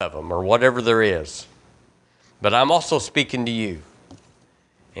of them or whatever there is. But I'm also speaking to you.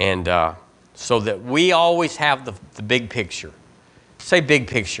 And so that we always have the big picture. Say big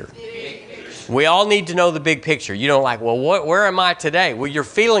picture. Big picture. We all need to know the big picture. You don't like, well, where am I today? Well, your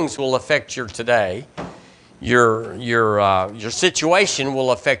feelings will affect your today. Your situation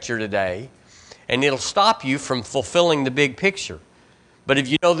will affect your today. And it'll stop you from fulfilling the big picture. But if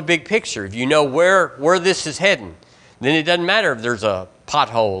you know the big picture, if you know where this is heading, then it doesn't matter if there's a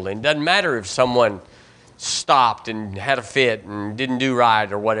pothole. And it doesn't matter if someone stopped and had a fit and didn't do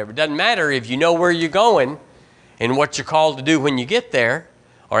right or whatever. It doesn't matter if you know where you're going and what you're called to do when you get there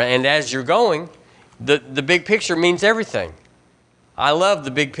and as you're going. The big picture means everything. I love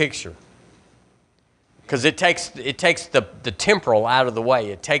the big picture because it takes the temporal out of the way.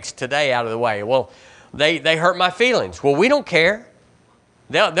 It takes today out of the way. Well, they hurt my feelings. Well, we don't care.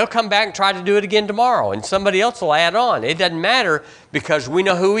 They'll come back and try to do it again tomorrow, and somebody else will add on. It doesn't matter because we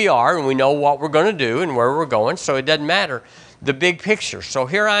know who we are and we know what we're going to do and where we're going, so it doesn't matter. The big picture. So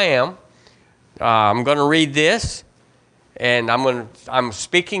here I am. I'm going to read this, and I'm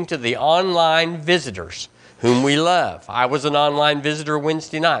speaking to the online visitors whom we love. I was an online visitor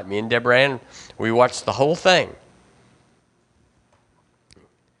Wednesday night. Me and Deborah Ann, we watched the whole thing.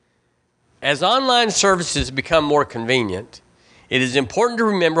 As online services become more convenient, it is important to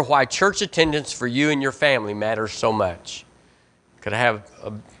remember why church attendance for you and your family matters so much. Could I have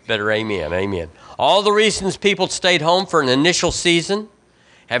a better amen? Amen. All the reasons people stayed home for an initial season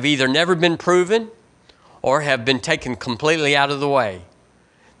have either never been proven or have been taken completely out of the way.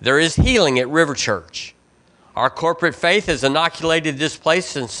 There is healing at River Church. Our corporate faith has inoculated this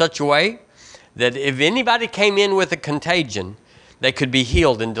place in such a way that if anybody came in with a contagion, they could be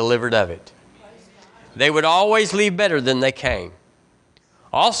healed and delivered of it. They would always leave better than they came.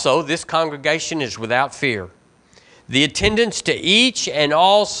 Also, this congregation is without fear. The attendance to each and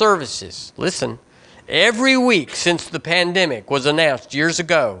all services, listen, every week since the pandemic was announced years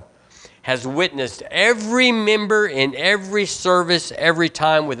ago, has witnessed every member in every service every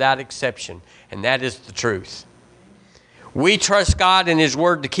time without exception. And that is the truth. We trust God and His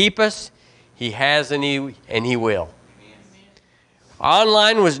Word to keep us. He has and He will.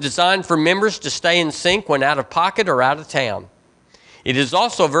 Online was designed for members to stay in sync when out of pocket or out of town. It is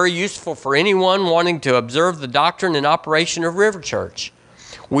also very useful for anyone wanting to observe the doctrine and operation of River Church.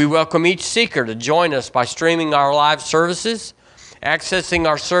 We welcome each seeker to join us by streaming our live services, accessing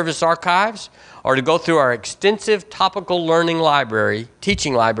our service archives, or to go through our extensive topical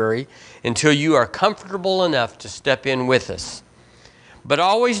teaching library until you are comfortable enough to step in with us. But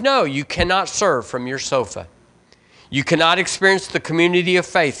always know you cannot serve from your sofa. You cannot experience the community of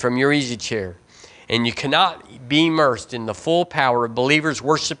faith from your easy chair. And you cannot be immersed in the full power of believers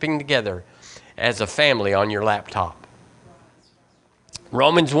worshiping together as a family on your laptop.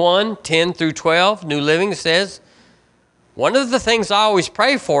 Romans 1:10 through 12, New Living says, one of the things I always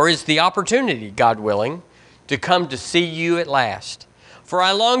pray for is the opportunity, God willing, to come to see you at last. For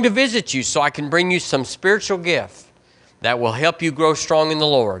I long to visit you so I can bring you some spiritual gift that will help you grow strong in the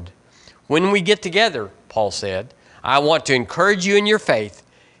Lord. When we get together, Paul said, I want to encourage you in your faith,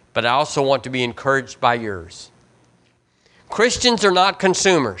 but I also want to be encouraged by yours. Christians are not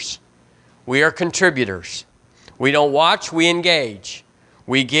consumers. We are contributors. We don't watch, we engage.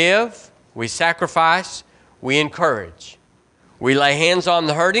 We give, we sacrifice, we encourage. We lay hands on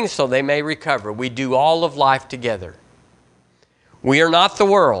the hurting so they may recover. We do all of life together. We are not the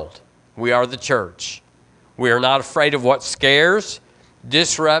world. We are the church. We are not afraid of what scares,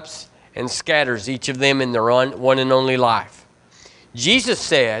 disrupts, and scatters each of them in their one and only life. Jesus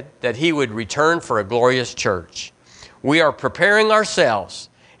said that He would return for a glorious church. We are preparing ourselves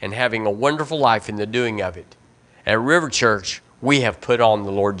and having a wonderful life in the doing of it. At River Church, we have put on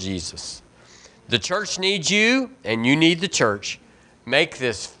the Lord Jesus. The church needs you, and you need the church. Make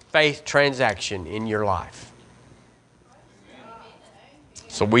this faith transaction in your life.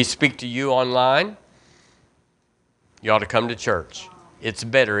 So we speak to you online. You ought to come to church. It's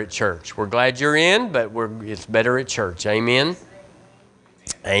better at church. We're glad you're in, but it's better at church. Amen?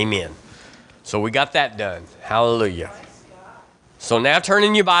 Amen. So we got that done. Hallelujah. So now turn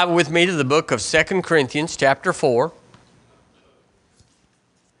in your Bible with me to the book of 2 Corinthians chapter 4.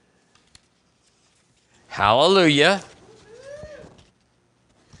 Hallelujah.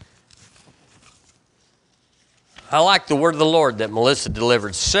 I like the word of the Lord that Melissa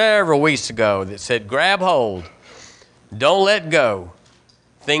delivered several weeks ago that said, grab hold. Don't let go.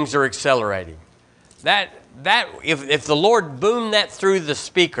 Things are accelerating. If the Lord boomed that through the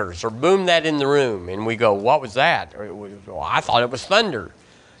speakers or boomed that in the room and we go, what was that? Or, well, I thought it was thunder.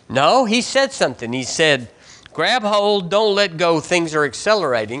 No, He said something. He said, Grab hold, don't let go, things are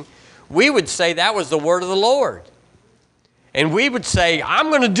accelerating. We would say that was the word of the Lord. And we would say, I'm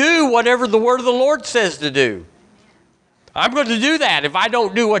going to do whatever the word of the Lord says to do. I'm going to do that. If I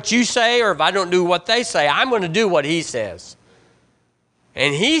don't do what you say or if I don't do what they say, I'm going to do what he says.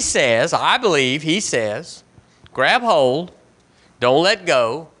 And he says, I believe he says, grab hold, don't let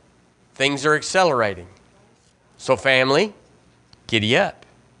go, things are accelerating. So family, giddy up.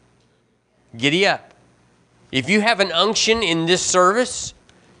 Giddy up. If you have an unction in this service,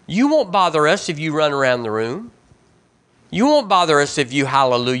 you won't bother us if you run around the room. You won't bother us if you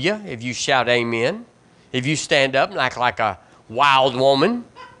hallelujah, if you shout amen, if you stand up and act like a wild woman.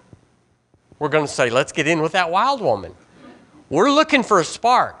 We're going to say, let's get in with that wild woman. We're looking for a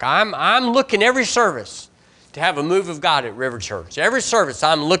spark. I'm looking every service to have a move of God at River Church. Every service,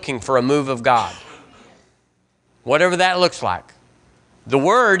 I'm looking for a move of God. Whatever that looks like. The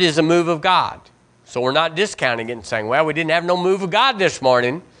Word is a move of God. So we're not discounting it and saying, well, we didn't have no move of God this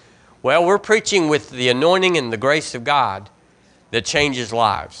morning. Well, we're preaching with the anointing and the grace of God that changes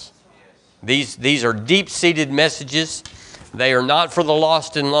lives. These are deep-seated messages. They are not for the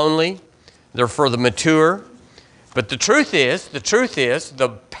lost and lonely. They're for the mature. But the truth is, the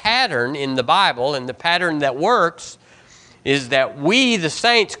pattern in the Bible and the pattern that works is that we, the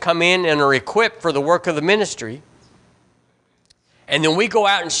saints, come in and are equipped for the work of the ministry. And then we go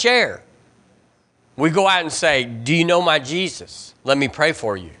out and share. We go out and say, do you know my Jesus? Let me pray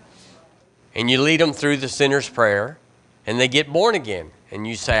for you. And you lead them through the sinner's prayer, and they get born again. And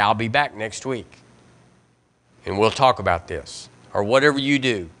you say, I'll be back next week, and we'll talk about this, or whatever you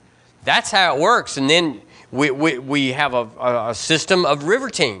do. That's how it works. And then we have a system of river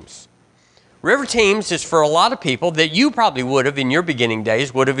teams. River teams is for a lot of people that you probably would have in your beginning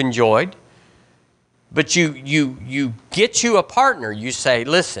days, would have enjoyed. But you get you a partner. You say,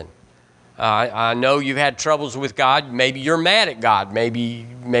 listen, I know you've had troubles with God. Maybe you're mad at God.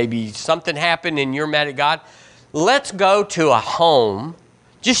 Maybe something happened and you're mad at God. Let's go to a home,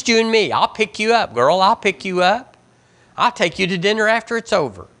 just you and me. I'll pick you up, girl. I'll pick you up. I'll take you to dinner after it's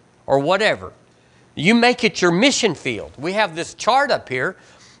over or whatever. You make it your mission field. We have this chart up here,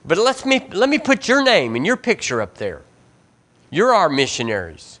 but let me put your name and your picture up there. You're our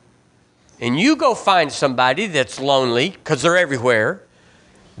missionaries. And you go find somebody that's lonely, because they're everywhere,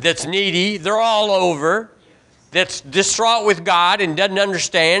 that's needy, they're all over, that's distraught with God and doesn't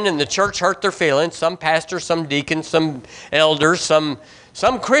understand, and the church hurt their feelings. Some pastor, some deacon, some elder, some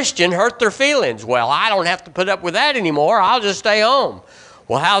Christian hurt their feelings. Well, I don't have to put up with that anymore. I'll just stay home.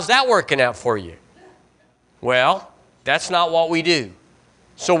 Well, how's that working out for you? Well, that's not what we do.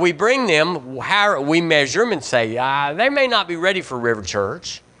 So we bring them, we measure them and say, they may not be ready for River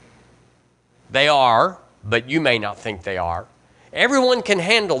Church. They are, but you may not think they are. Everyone can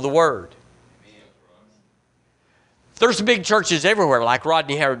handle the Word. There's big churches everywhere, like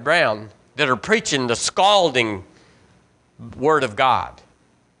Rodney Howard Brown, that are preaching the scalding Word of God.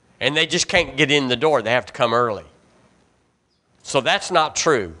 And they just can't get in the door. They have to come early. So that's not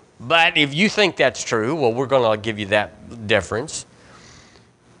true. But if you think that's true, well, we're going to give you that deference.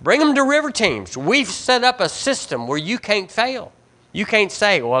 Bring them to river teams. We've set up a system where you can't fail. You can't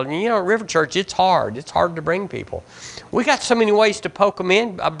say, well, River Church, it's hard. It's hard to bring people. We got so many ways to poke them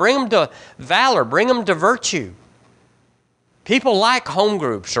in. Bring them to valor. Bring them to virtue. People like home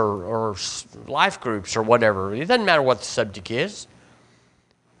groups or life groups or whatever. It doesn't matter what the subject is.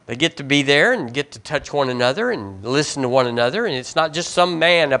 They get to be there and get to touch one another and listen to one another. And it's not just some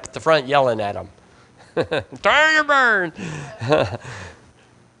man up at the front yelling at them. Turn or burn.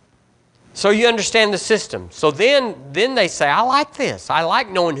 So you understand the system. So then they say, I like this. I like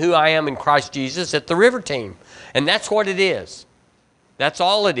knowing who I am in Christ Jesus at the river team. And that's what it is. That's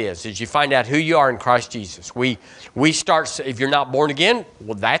all it is you find out who you are in Christ Jesus. We start, if you're not born again,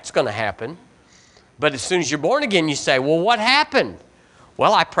 well, that's going to happen. But as soon as you're born again, you say, well, what happened?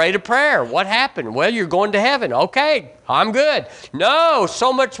 Well, I prayed a prayer. What happened? Well, you're going to heaven. Okay, I'm good. No,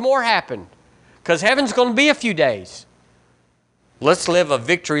 so much more happened. Because heaven's going to be a few days. Let's live a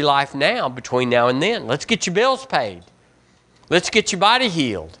victory life now, between now and then. Let's get your bills paid. Let's get your body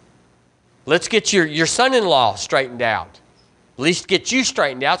healed. Let's get your son-in-law straightened out. At least get you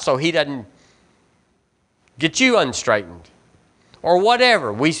straightened out so he doesn't get you unstraightened. Or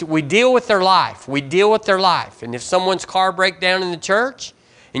whatever. We deal with their life. We deal with their life. And if someone's car breaks down in the church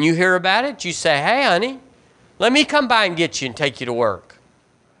and you hear about it, you say, hey, honey, let me come by and get you and take you to work.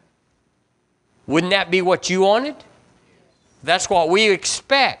 Wouldn't that be what you wanted? That's what we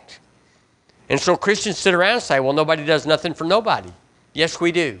expect. And so Christians sit around and say, well, nobody does nothing for nobody. Yes,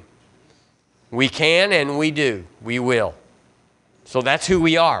 we do. We can and we do. We will. So that's who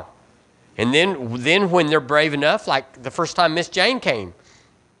we are. And then when they're brave enough, like the first time Miss Jane came,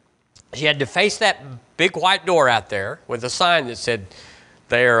 she had to face that big white door out there with a sign that said,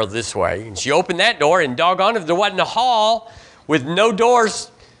 there or this way. And she opened that door, and doggone if there wasn't a hall with no doors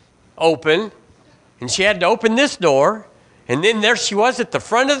open, and she had to open this door, and then there she was at the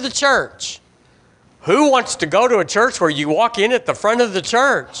front of the church. Who wants to go to a church where you walk in at the front of the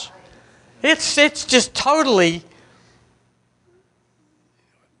church? It's just totally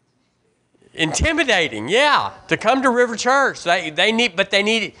intimidating, yeah, to come to River Church. They need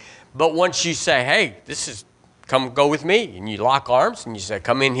it. But once you say, hey, come go with me, and you lock arms, and you say,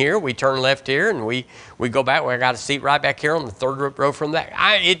 come in here, we turn left here, and we go back. I got a seat right back here on the third row from that.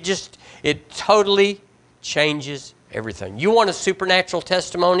 It totally changes everything. You want a supernatural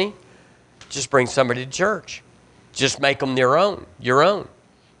testimony? Just bring somebody to church. Just make them your own.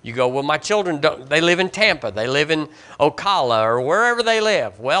 You go, well, my children they live in Tampa, they live in Ocala, or wherever they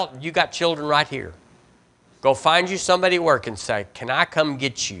live. Well, you got children right here. Go find you somebody at work and say, can I come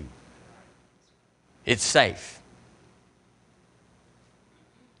get you? It's safe.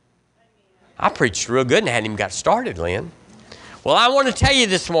 I preached real good and hadn't even got started, Lynn. Well, I want to tell you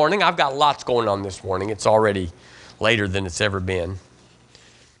this morning, I've got lots going on this morning. It's already later than it's ever been.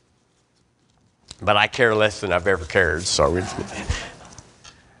 But I care less than I've ever cared. So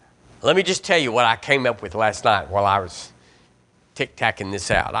let me just tell you what I came up with last night while I was tic-tacking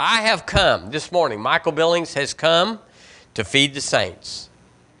this out. I have come this morning. Michael Billings has come to feed the saints.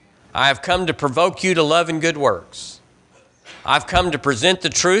 I have come to provoke you to love and good works. I've come to present the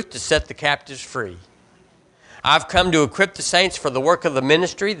truth to set the captives free. I've come to equip the saints for the work of the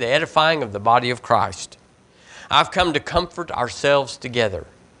ministry, the edifying of the body of Christ. I've come to comfort ourselves together.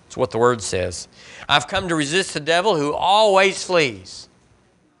 That's what the word says. I've come to resist the devil who always flees.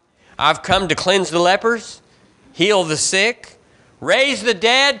 I've come to cleanse the lepers, heal the sick, raise the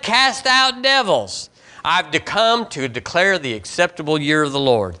dead, cast out devils. I've come to declare the acceptable year of the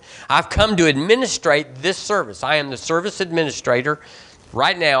Lord. I've come to administrate this service. I am the service administrator.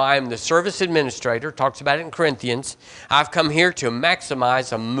 Right now, I am the service administrator. Talks about it in Corinthians. I've come here to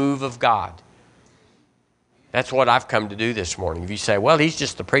maximize a move of God. That's what I've come to do this morning. If you say, well, he's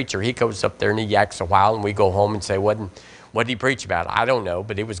just the preacher. He goes up there and he yaks a while, and we go home and say, what did he preach about? I don't know,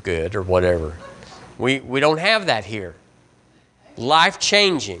 but it was good or whatever. We don't have that here.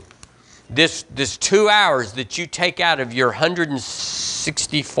 Life-changing. This 2 hours that you take out of your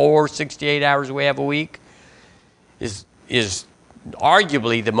 164, 68 hours we have a week is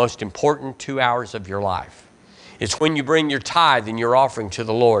arguably the most important 2 hours of your life. It's when you bring your tithe and your offering to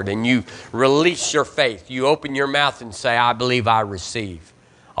the Lord and you release your faith. You open your mouth and say, I believe I receive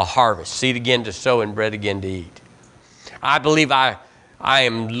a harvest, seed again to sow and bread again to eat. I believe I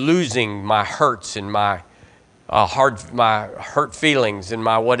am losing my hurts and my hurt feelings and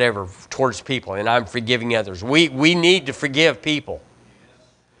my whatever towards people, and I'm forgiving others. We need to forgive people.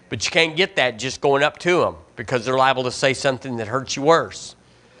 But you can't get that just going up to them because they're liable to say something that hurts you worse.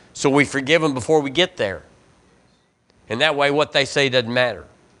 So we forgive them before we get there. And that way what they say doesn't matter.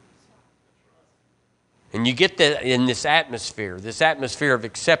 And you get that in this atmosphere of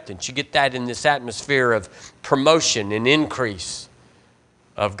acceptance. You get that in this atmosphere of promotion and increase.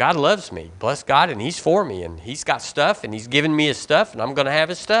 Of God loves me, bless God, and he's for me, and he's got stuff, and he's given me his stuff, and I'm going to have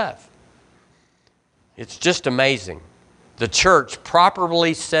his stuff. It's just amazing. The church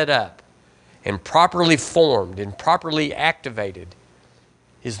properly set up and properly formed and properly activated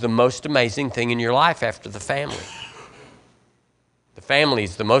is the most amazing thing in your life after the family. The family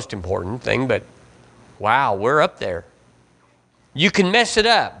is the most important thing, but wow, we're up there. You can mess it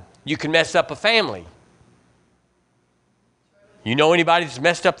up. You can mess up a family. You know anybody that's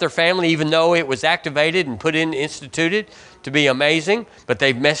messed up their family even though it was activated and instituted to be amazing, but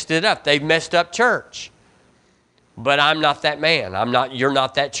they've messed it up. They've messed up church. But I'm not that man. You're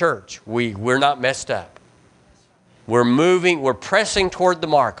not that church. We're not messed up. We're pressing toward the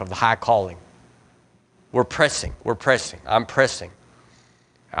mark of the high calling. We're pressing. I'm pressing.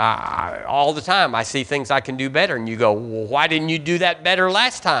 All the time I see things I can do better, and you go, well, why didn't you do that better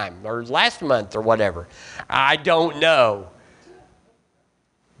last time or last month or whatever? I don't know.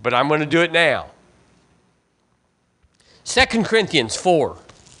 But I'm going to do it now. 2 Corinthians 4.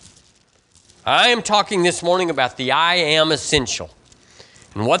 I am talking this morning about the I am essential.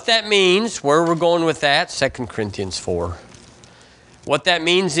 And what that means, where we're going with that, 2 Corinthians 4. What that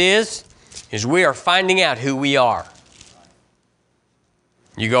means is we are finding out who we are.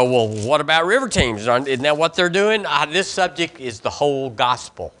 You go, well, what about river teams? Isn't that what they're doing? This subject is the whole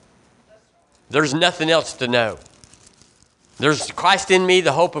gospel. There's nothing else to know. There's Christ in me,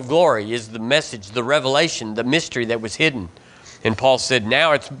 the hope of glory, is the message, the revelation, the mystery that was hidden And Paul said,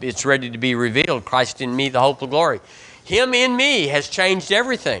 now it's ready to be revealed. Christ in me, the hope of glory. Him in me has changed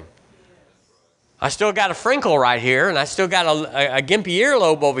everything. I still got a frinkle right here, and I still got a gimpy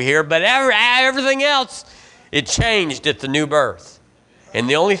earlobe over here, but everything else, it changed at the new birth. And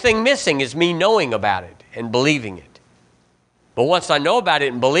the only thing missing is me knowing about it and believing it. But once I know about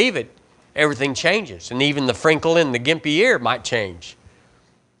it and believe it, everything changes. And even the frinkle in the gimpy ear might change.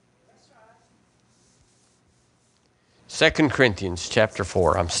 2 Corinthians chapter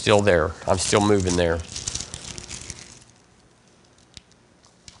 4. I'm still there. I'm still moving there.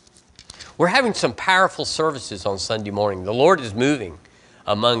 We're having some powerful services on Sunday morning. The Lord is moving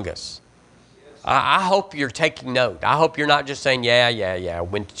among us. I hope you're taking note. I hope you're not just saying, yeah,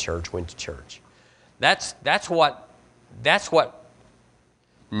 went to church. That's what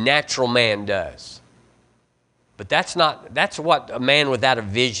natural man does. But that's what a man without a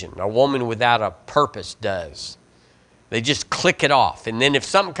vision, a woman without a purpose does. They just click it off. And then if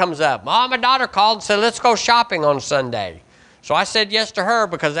something comes up, my daughter called and said, let's go shopping on Sunday. So I said yes to her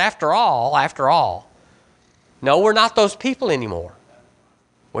because after all, no, we're not those people anymore.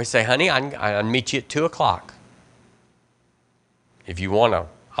 We say, honey, I'll meet you at 2 o'clock. If you want to,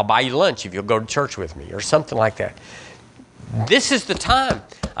 I'll buy you lunch if you'll go to church with me or something like that. This is the time.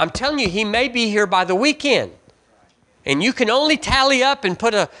 I'm telling you, he may be here by the weekend. And you can only tally up and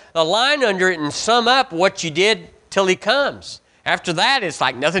put a line under it and sum up what you did till he comes. After that, it's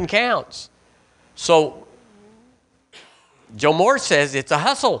like nothing counts. So Joe Moore says it's a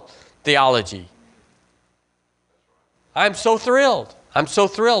hustle theology. I'm so thrilled. I'm so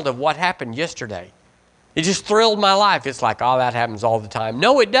thrilled of what happened yesterday. It just thrilled my life. It's like, oh, that happens all the time.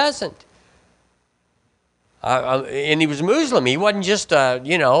 No, it doesn't. And he was Muslim. He wasn't just,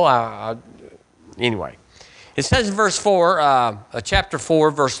 anyway. It says in verse 4, chapter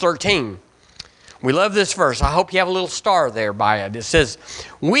 4, verse 13. We love this verse. I hope you have a little star there by it. It says,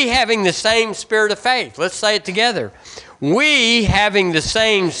 we having the same spirit of faith. Let's say it together. We having the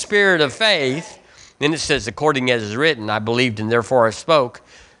same spirit of faith. Then it says, according as is written, I believed and therefore I spoke.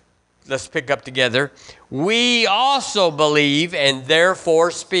 Let's pick up together. We also believe and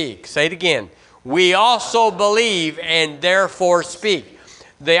therefore speak. Say it again. We also believe and therefore speak.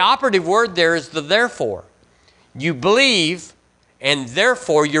 The operative word there is the therefore. You believe and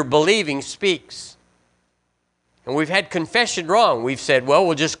therefore your believing speaks. And we've had confession wrong. We've said, well,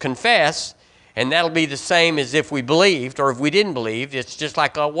 we'll just confess, and that'll be the same as if we believed, or if we didn't believe. It's just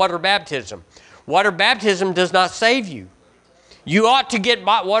like a water baptism. Water baptism does not save you. You ought to get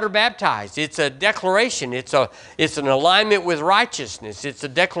water baptized. It's a declaration. It's an alignment with righteousness. It's a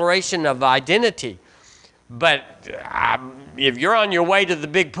declaration of identity. But if you're on your way to the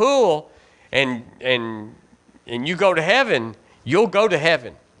big pool and you go to heaven, you'll go to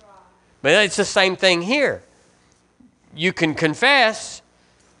heaven. But it's the same thing here. You can confess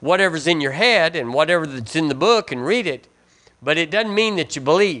whatever's in your head and whatever that's in the book and read it, but it doesn't mean that you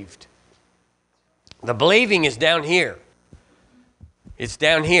believed. The believing is down here. It's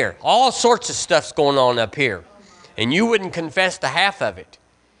down here. All sorts of stuff's going on up here, and you wouldn't confess to half of it.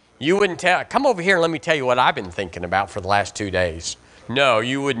 You wouldn't tell, come over here and let me tell you what I've been thinking about for the last 2 days. No,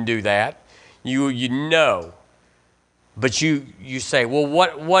 you wouldn't do that. You know. But you say, well,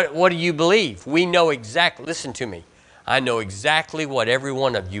 what do you believe? We know exactly, listen to me. I know exactly what every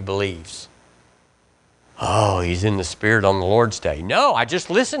one of you believes. Oh, he's in the Spirit on the Lord's Day. No, I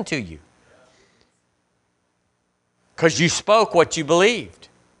just listened to you. Because you spoke what you believed.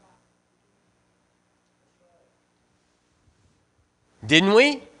 Didn't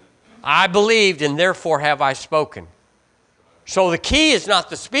we? I believed and therefore have I spoken. So the key is not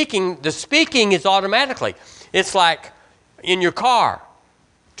the speaking. The speaking is automatically. It's like in your car.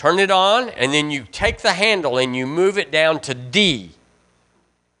 Turn it on, and then you take the handle and you move it down to D.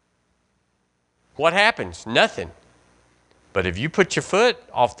 What happens? Nothing. But if you put your foot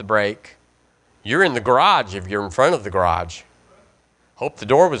off the brake, you're in the garage if you're in front of the garage. Hope the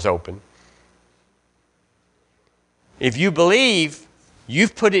door was open. If you believe,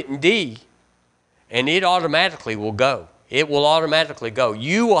 you've put it in D, and it automatically will go. It will automatically go.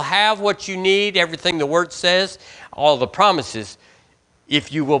 You will have what you need, everything the Word says, all the promises,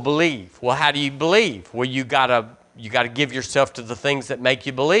 if you will believe. Well, how do you believe? Well, you gotta give yourself to the things that make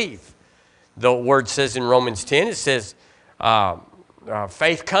you believe. The Word says in Romans 10, it says,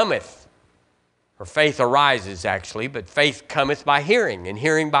 faith cometh, or faith arises actually, but faith cometh by hearing, and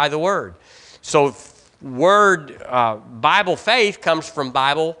hearing by the Word. So Bible faith comes from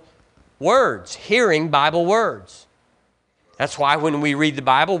Bible words, hearing Bible words. That's why when we read the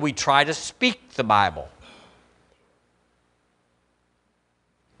Bible, we try to speak the Bible.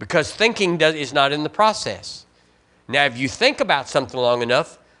 Because thinking is not in the process. Now, if you think about something long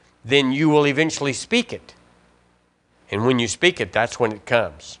enough, then you will eventually speak it. And when you speak it, that's when it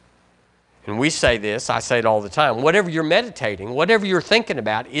comes. And we say this, I say it all the time, whatever you're meditating, whatever you're thinking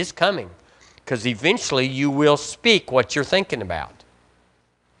about is coming. Because eventually you will speak what you're thinking about.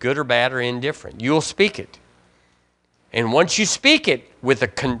 Good or bad or indifferent. You'll speak it. And once you speak it with a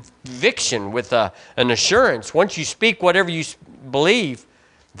conviction, with an assurance, once you speak whatever you believe,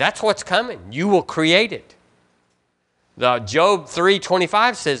 that's what's coming. You will create it. Job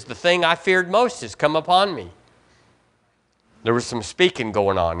 3:25 says, the thing I feared most has come upon me. There was some speaking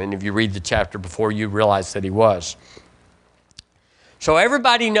going on, and if you read the chapter before, you realize that he was. So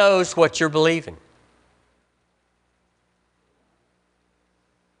everybody knows what you're believing.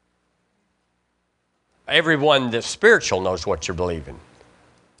 Everyone that's spiritual knows what you're believing.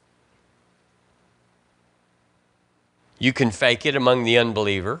 You can fake it among the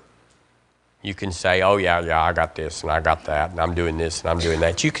unbeliever. You can say, oh yeah, I got this and I got that and I'm doing this and I'm doing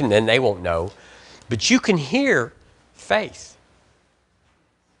that. You can, and they won't know. But you can hear faith.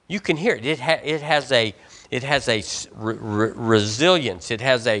 You can hear it. It has a resilience. It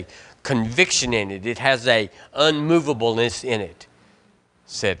has a conviction in it. It has a unmovableness in it.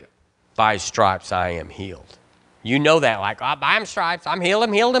 Said, by stripes I am healed. You know that, like, oh, by his stripes I'm healed,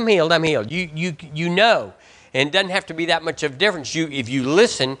 I'm healed, I'm healed, I'm healed. You know. And it doesn't have to be that much of a difference. If you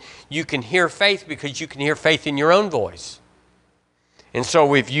listen, you can hear faith because you can hear faith in your own voice. And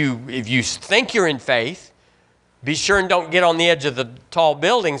so if you think you're in faith, be sure and don't get on the edge of the tall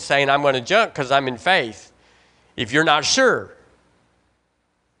building saying, I'm going to jump because I'm in faith, if you're not sure.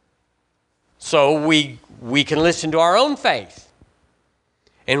 So we can listen to our own faith.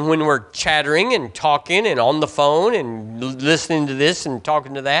 And when we're chattering and talking and on the phone and listening to this and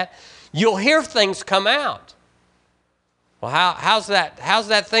talking to that, you'll hear things come out. Well, how's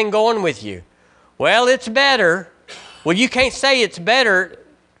that thing going with you? Well, it's better. Well, you can't say it's better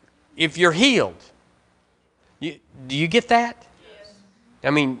if you're healed. Do you get that? Yes. I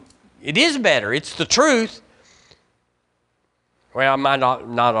mean, it is better. It's the truth. Well, I might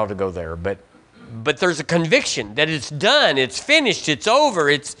not ought to go there, but there's a conviction that it's done, it's finished, it's over,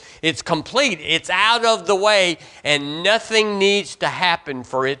 it's complete, it's out of the way, and nothing needs to happen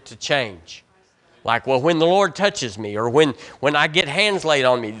for it to change. Like, well, when the Lord touches me, or when I get hands laid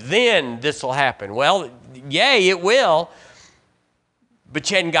on me, then this will happen. Well, yay, it will, but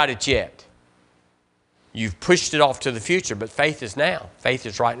you hadn't got it yet. You've pushed it off to the future, but faith is now. Faith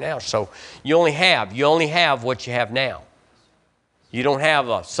is right now. So you only have what you have now. You don't have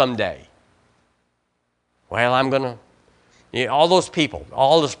a someday. Well, I'm going to, all those people,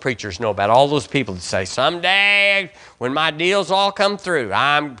 all those preachers know about all those people that say, someday when my deals all come through,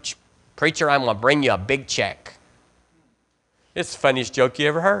 preacher, I'm going to bring you a big check. It's the funniest joke you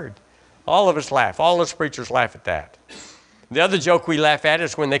ever heard. All of us laugh. All those preachers laugh at that. The other joke we laugh at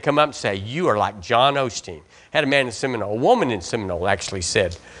is when they come up and say, you are like John Osteen. Had a man in Seminole, a woman in Seminole actually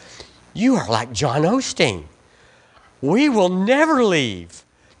said, you are like John Osteen. We will never leave.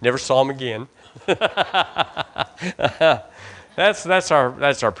 Never saw him again. That's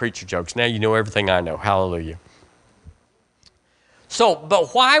our preacher jokes. Now you know everything I know. Hallelujah. So,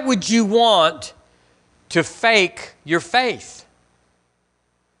 but why would you want to fake your faith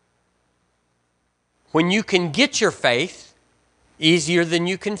when you can get your faith easier than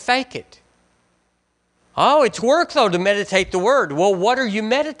you can fake it? Oh, it's work though to meditate the word. Well, what are you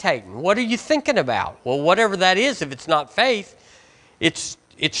meditating? What are you thinking about? Well, whatever that is, if it's not faith, it's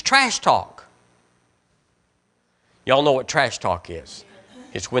trash talk. Y'all know what trash talk is.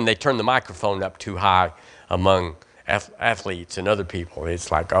 It's when they turn the microphone up too high among athletes and other people. It's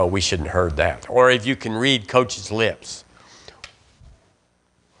like, oh, we shouldn't have heard that. Or if you can read coach's lips.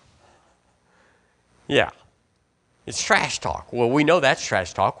 Yeah. It's trash talk. Well, we know that's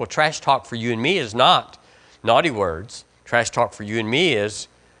trash talk. Well, trash talk for you and me is not naughty words. Trash talk for you and me is,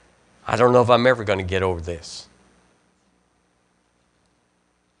 I don't know if I'm ever going to get over this.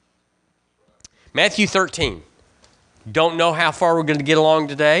 Matthew 13. Don't know how far we're going to get along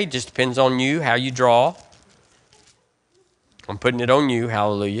today. Just depends on you, how you draw. I'm putting it on you,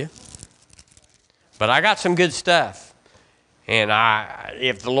 hallelujah. But I got some good stuff. And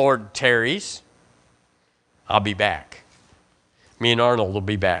if the Lord tarries, I'll be back. Me and Arnold will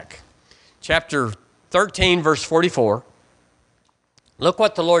be back. Chapter 13, verse 44. Look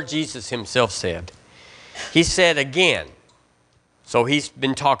what the Lord Jesus himself said. He said again, so he's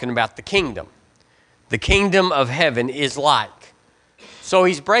been talking about the kingdom. The kingdom of heaven is like. So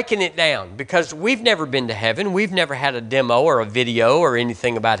he's breaking it down because we've never been to heaven. We've never had a demo or a video or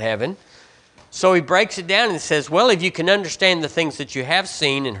anything about heaven. So he breaks it down and says, well, if you can understand the things that you have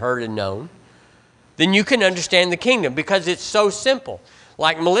seen and heard and known, then you can understand the kingdom, because it's so simple.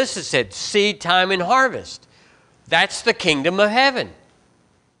 Like Melissa said, seed time and harvest. That's the kingdom of heaven.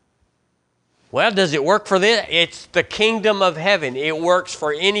 Well, does it work for this? It's the kingdom of heaven. It works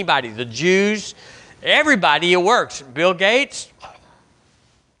for anybody. The Jews, everybody, it works. Bill Gates,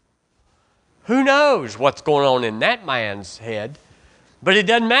 who knows what's going on in that man's head? But it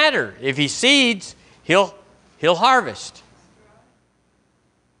doesn't matter. If he seeds, he'll harvest.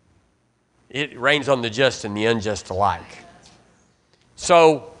 It rains on the just and the unjust alike.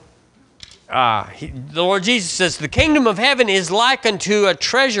 So, the Lord Jesus says, the kingdom of heaven is like unto a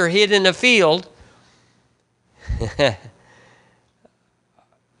treasure hid in a field.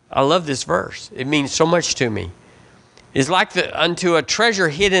 I love this verse. It means so much to me. Is like unto a treasure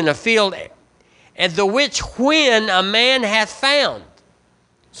hid in a field, and the which when a man hath found.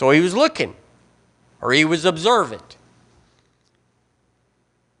 So he was looking, or he was observant.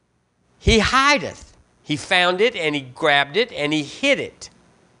 He hideth. He found it, and he grabbed it, and he hid it.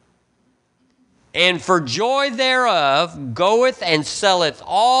 And for joy thereof goeth and selleth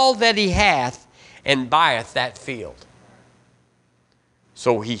all that he hath, and buyeth that field.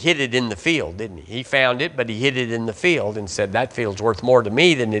 So he hid it in the field, didn't he? He found it, but he hid it in the field and said, that field's worth more to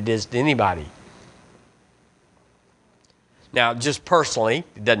me than it is to anybody. Now, just personally,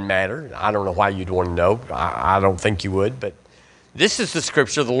 it doesn't matter. I don't know why you'd want to know. I don't think you would, but this is the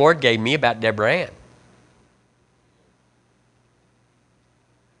scripture the Lord gave me about Deborah Ann.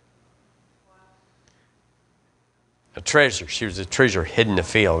 A treasure. She was a treasure hidden in the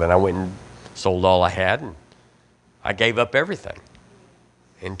field, and I went and sold all I had, and I gave up everything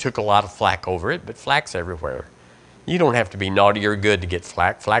and took a lot of flack over it, but flack's everywhere. You don't have to be naughty or good to get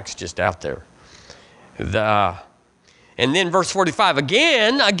flack. Flack's just out there. And then verse 45,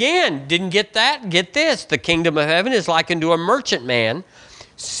 again, didn't get that? Get this. The kingdom of heaven is like unto a merchant man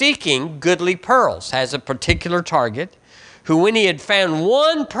seeking goodly pearls, has a particular target, who when he had found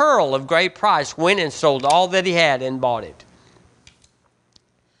one pearl of great price, went and sold all that he had and bought it.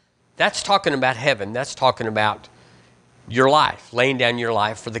 That's talking about heaven. That's talking about your life, laying down your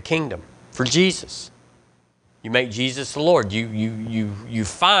life for the kingdom, for Jesus. You make Jesus the Lord. You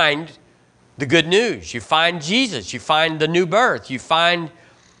find the good news. You find Jesus. You find the new birth. You find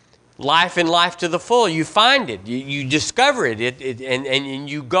life and life to the full. You find it. You discover it. And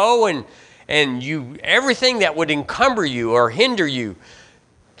you go and you everything that would encumber you or hinder you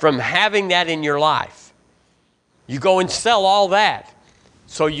from having that in your life, you go and sell all that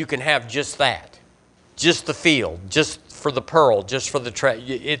so you can have just that, just the field, just for the pearl, just for the treasure.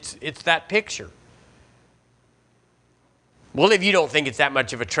 It's that picture. Well, if you don't think it's that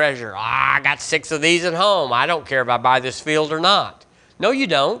much of a treasure, I got 6 of these at home. I don't care if I buy this field or not. No, you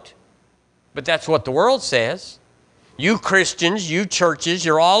don't. But that's what the world says. You Christians, you churches,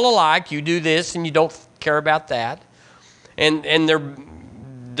 you're all alike. You do this and you don't care about that. And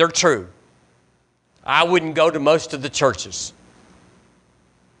they're true. I wouldn't go to most of the churches.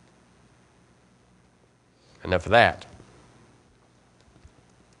 Enough of that.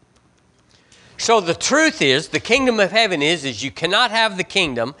 So the truth is, the kingdom of heaven is you cannot have the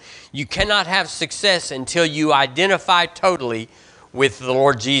kingdom, you cannot have success until you identify totally with the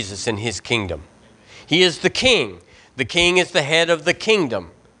Lord Jesus and his kingdom. He is the king. The king is the head of the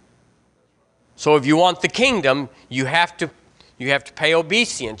kingdom. So if you want the kingdom, you have to pay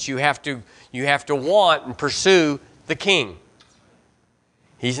obeisance. You have to want and pursue the king.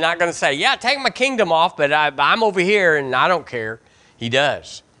 He's not going to say, yeah, take my kingdom off, but I'm over here and I don't care. He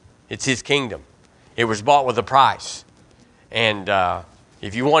does. It's his kingdom. It was bought with a price. And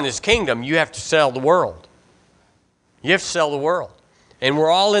if you want his kingdom, you have to sell the world. You have to sell the world. And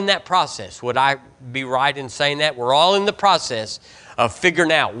we're all in that process. Would I be right in saying that? We're all in the process of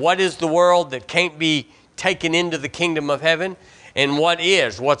figuring out what is the world that can't be taken into the kingdom of heaven and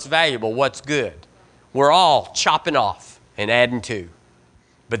what's valuable, what's good. We're all chopping off and adding to.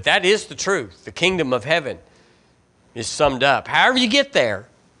 But that is the truth. The kingdom of heaven is summed up. However you get there,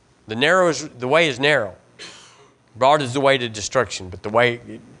 the way is narrow. Broad is the way to destruction, but the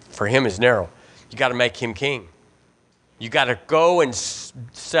way for him is narrow. You got to make him king. You got to go and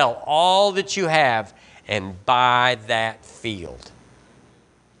sell all that you have and buy that field.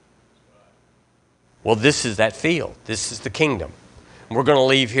 Well, this is that field. This is the kingdom. We're going to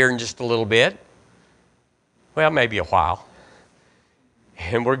leave here in just a little bit. Well, maybe a while.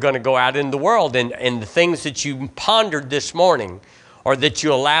 And we're going to go out in the world, and the things that you pondered this morning, or that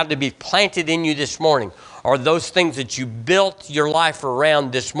you allowed to be planted in you this morning, or those things that you built your life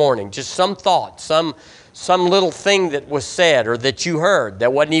around this morning, just some thought, some little thing that was said or that you heard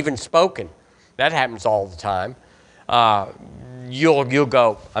that wasn't even spoken. That happens all the time. You'll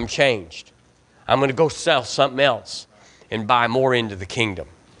go, I'm changed. I'm going to go sell something else and buy more into the kingdom.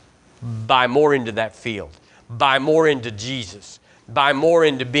 Buy more into that field. Buy more into Jesus. Buy more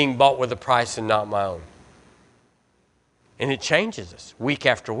into being bought with a price and not my own. And it changes us. Week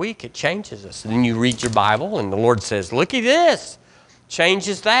after week, it changes us. And then you read your Bible, and the Lord says, look at this.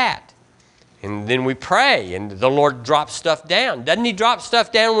 Changes that. And then we pray, and the Lord drops stuff down. Doesn't He drop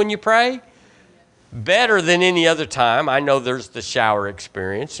stuff down when you pray? Better than any other time. I know there's the shower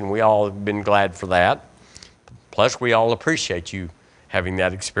experience, and we all have been glad for that. Plus, we all appreciate you having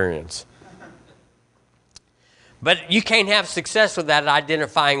that experience. But you can't have success without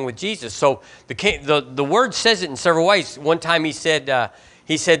identifying with Jesus. So the Word says it in several ways. One time He said,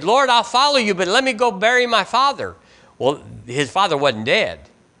 Lord, I'll follow you, but let me go bury my father. Well, His father wasn't dead.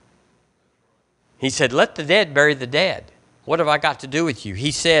 He said, let the dead bury the dead. What have I got to do with you?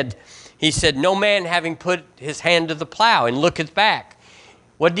 He said, no man having put his hand to the plow and looketh back.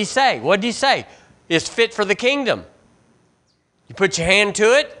 What did He say? What did He say? Is fit for the kingdom. You put your hand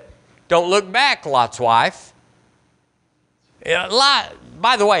to it, don't look back, Lot's wife.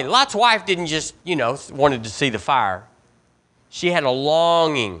 By the way, Lot's wife didn't just, wanted to see the fire. She had a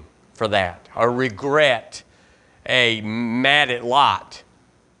longing for that, a regret, a mad at Lot.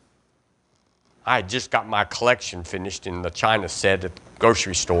 I had just got my collection finished in the China set at the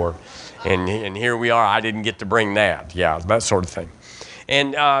grocery store, and here we are. I didn't get to bring that. Yeah, that sort of thing.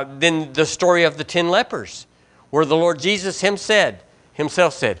 And then the story of the 10 lepers, where the Lord Jesus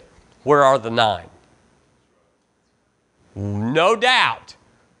himself said, where are the 9? No doubt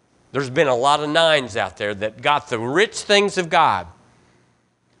there's been a lot of 9s out there that got the rich things of God.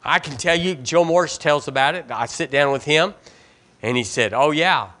 I can tell you, Joe Morris tells about it. I sit down with him, and he said, oh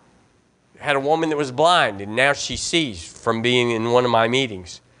yeah, had a woman that was blind, and now she sees from being in one of my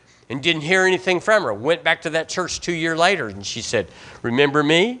meetings, and didn't hear anything from her. Went back to that church 2 years later, and she said, remember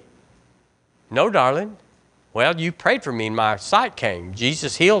me? No, darling. Well, you prayed for me, and my sight came.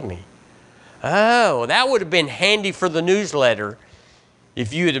 Jesus healed me. Oh, that would have been handy for the newsletter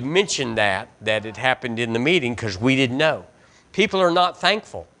if you had mentioned that it happened in the meeting, because we didn't know. People are not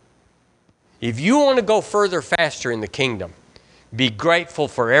thankful. If you want to go further faster in the kingdom, be grateful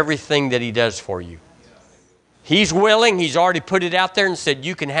for everything that He does for you. He's willing. He's already put it out there and said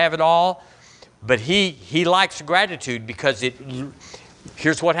you can have it all. But He likes gratitude, because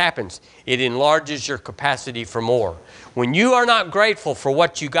here's what happens. It enlarges your capacity for more. When you are not grateful for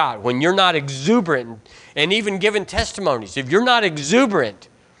what you got, when you're not exuberant, and even giving testimonies, if you're not exuberant,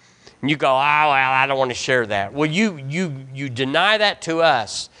 and you go, oh, well, I don't want to share that. Well, you deny that to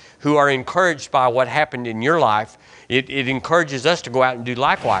us who are encouraged by what happened in your life. It encourages us to go out and do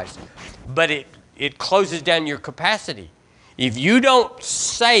likewise. But it closes down your capacity. If you don't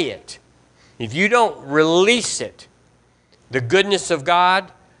say it, if you don't release it, the goodness of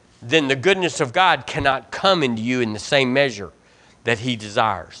God, then the goodness of God cannot come into you in the same measure that He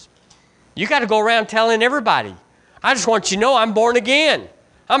desires. You got to go around telling everybody, I just want you to know I'm born again.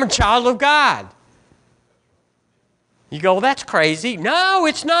 I'm a child of God. You go, that's crazy. No,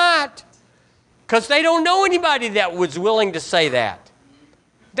 it's not. Because they don't know anybody that was willing to say that.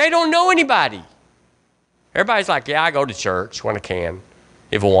 They don't know anybody. Everybody's like, yeah, I go to church when I can,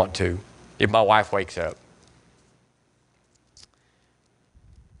 if I want to, if my wife wakes up.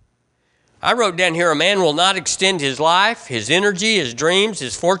 I wrote down here, a man will not extend his life, his energy, his dreams,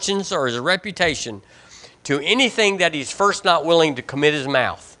 his fortunes, or his reputation to anything that he's first not willing to commit his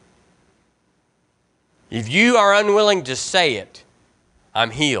mouth. If you are unwilling to say it,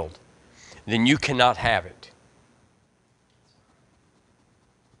 I'm healed, then you cannot have it.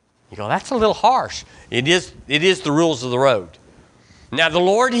 You go, that's a little harsh. It is the rules of the road. Now the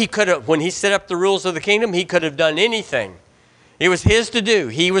Lord, He could have, when He set up the rules of the kingdom, He could have done anything. It was His to do.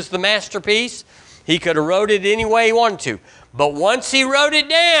 He was the masterpiece. He could have wrote it any way He wanted to. But once He wrote it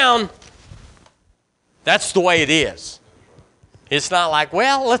down, that's the way it is. It's not like,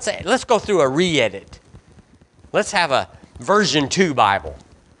 well, let's go through a re-edit. Let's have a version 2 Bible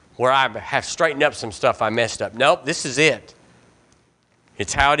where I have straightened up some stuff I messed up. Nope, this is it.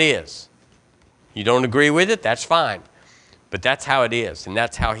 It's how it is. You don't agree with it, that's fine. But that's how it is, and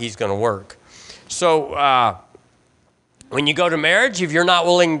that's how He's going to work. So, when you go to marriage, if you're not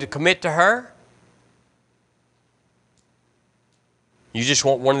willing to commit to her, you just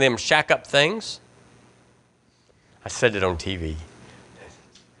want one of them shack-up things. I said it on TV.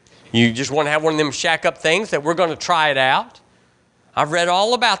 You just want to have one of them shack-up things that we're going to try it out. I've read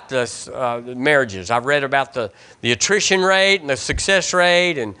all about this marriages. I've read about the attrition rate and the success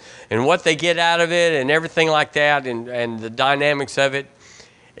rate and what they get out of it and everything like that and the dynamics of it.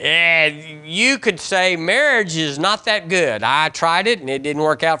 And you could say marriage is not that good. I tried it and it didn't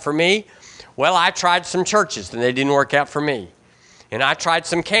work out for me. Well, I tried some churches and they didn't work out for me. And I tried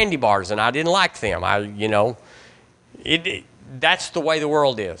some candy bars and I didn't like them. That's the way the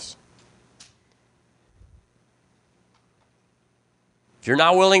world is. If you're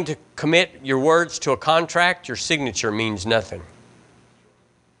not willing to commit your words to a contract, your signature means nothing.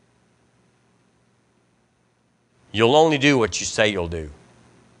 You'll only do what you say you'll do.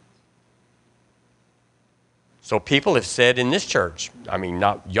 So people have said in this church, I mean,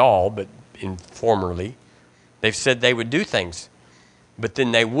 not y'all, but formerly, they've said they would do things, but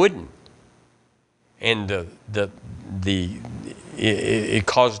then they wouldn't. And it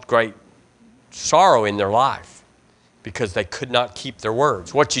caused great sorrow in their life because they could not keep their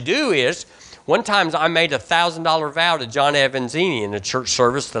words. What you do is, one time I made a $1,000 vow to John Evanzini in a church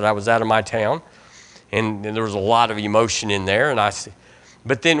service that I was out of my town. And there was a lot of emotion in there.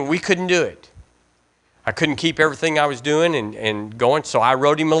 But then we couldn't do it. I couldn't keep everything I was doing and going. So I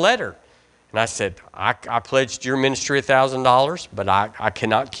wrote him a letter. And I said, I pledged your ministry $1,000, but I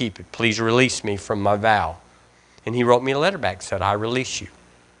cannot keep it. Please release me from my vow. And he wrote me a letter back, said, I release you.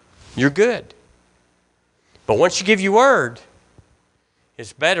 You're good. But once you give your word,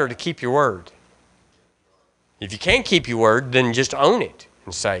 it's better to keep your word. If you can't keep your word, then just own it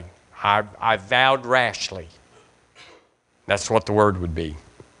and say, I vowed rashly. That's what the word would be.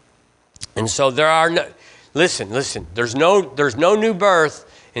 And so there are no, listen, there's no new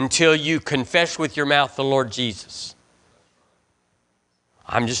birth until you confess with your mouth the Lord Jesus.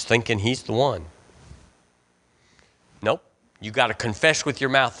 I'm just thinking he's the one. Nope. You got to confess with your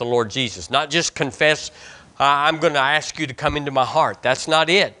mouth the Lord Jesus. Not just confess, I'm going to ask you to come into my heart. That's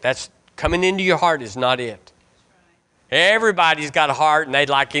not it. That's coming into your heart is not it. Everybody's got a heart and they'd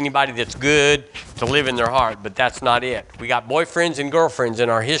like anybody that's good to live in their heart, but that's not it. We got boyfriends and girlfriends in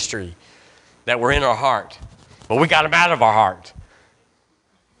our history that were in our heart, but we got them out of our heart.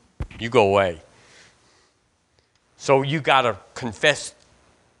 You go away. So you got to confess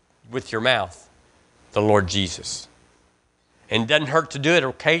with your mouth the Lord Jesus. And it doesn't hurt to do it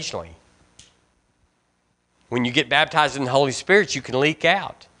occasionally. When you get baptized in the Holy Spirit, you can leak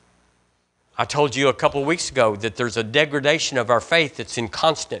out. I told you a couple of weeks ago that there's a degradation of our faith that's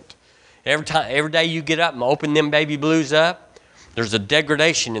inconstant. Every day you get up and open them baby blues up, there's a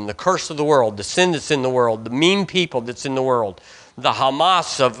degradation in the curse of the world, the sin that's in the world, the mean people that's in the world, the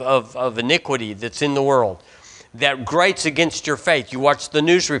Hamas of iniquity that's in the world that grates against your faith. You watch the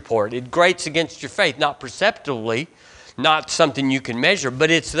news report. It grates against your faith, not perceptibly, not something you can measure, but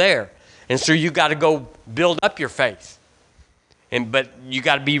it's there. And so you got to go build up your faith. But you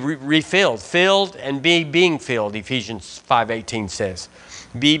got to be refilled. Filled and being filled, Ephesians 5:18 says.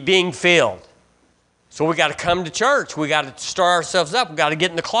 Being filled. So we got to come to church. We got to stir ourselves up. We got to get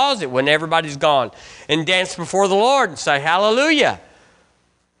in the closet when everybody's gone and dance before the Lord and say, hallelujah.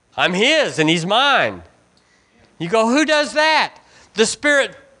 I'm his and he's mine. You go, who does that? The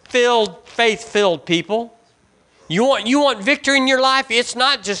Spirit-filled, faith-filled people. You want victory in your life? It's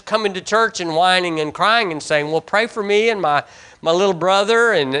not just coming to church and whining and crying and saying, well, pray for me and my little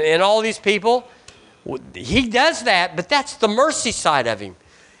brother and all these people. He does that, but that's the mercy side of him.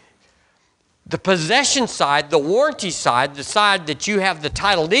 The possession side, the warranty side, the side that you have the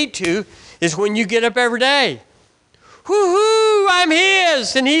title deed to, is when you get up every day. Woo-hoo, I'm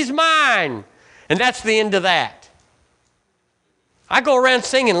his and he's mine. And that's the end of that. I go around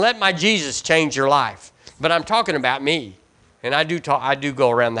singing, let my Jesus change your life. But I'm talking about me. And I do go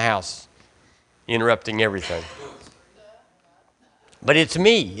around the house interrupting everything. But it's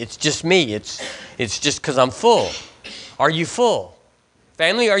me. It's just me. It's just because I'm full. Are you full?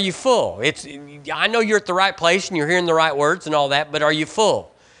 Family, are you full? I know you're at the right place and you're hearing the right words and all that, but are you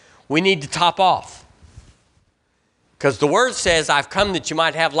full? We need to top off. Because the word says, I've come that you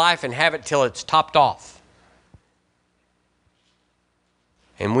might have life and have it till it's topped off.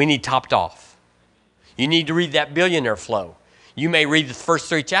 And we need topped off. You need to read that billionaire flow. You may read the first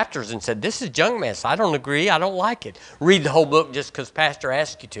 3 chapters and said, this is junk mess. I don't agree. I don't like it. Read the whole book just because Pastor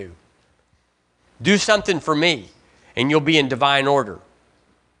asked you to. Do something for me, and you'll be in divine order.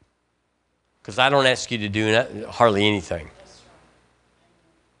 Because I don't ask you to do hardly anything.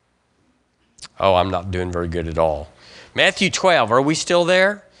 Oh, I'm not doing very good at all. Matthew 12, are we still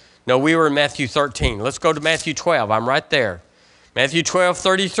there? No, we were in Matthew 13. Let's go to Matthew 12. I'm right there. Matthew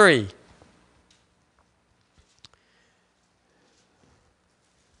 12:33.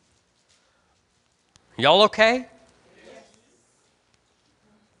 Y'all okay?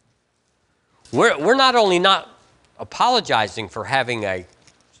 We're not only not apologizing for having a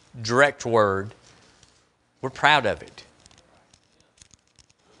direct word, we're proud of it.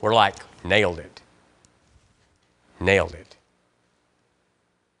 We're like, nailed it. Nailed it.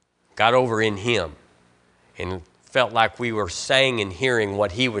 got over in him and felt like we were saying and hearing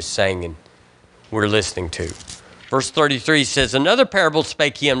what he was saying and we're listening to. Verse 33 says, another parable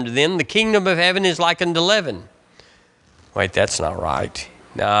spake he unto them, the kingdom of heaven is like unto leaven. Wait, that's not right.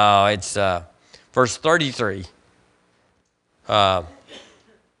 No, it's verse 33. 12,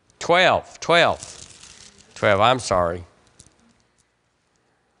 I'm sorry.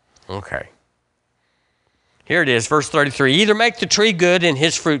 Okay. Here it is, verse 33. Either make the tree good and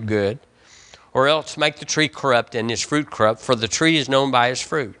his fruit good, or else make the tree corrupt and his fruit corrupt, for the tree is known by his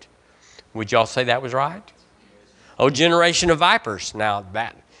fruit. Would y'all say that was right? Oh, generation of vipers. Now,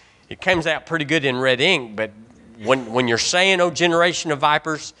 it comes out pretty good in red ink, but when you're saying, oh, generation of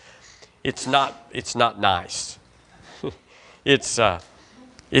vipers, it's not nice. It's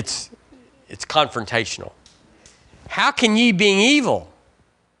confrontational. How can ye, being evil,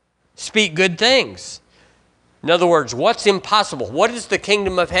 speak good things? In other words, what's impossible? What is the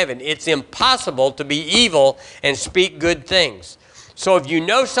kingdom of heaven? It's impossible to be evil and speak good things. So if you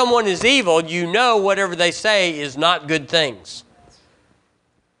know someone is evil, you know whatever they say is not good things.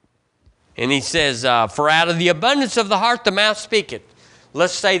 And he says, for out of the abundance of the heart the mouth speaketh.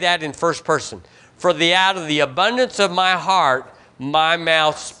 Let's say that in first person. For out of the abundance of my heart my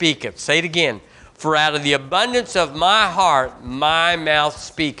mouth speaketh. Say it again. For out of the abundance of my heart my mouth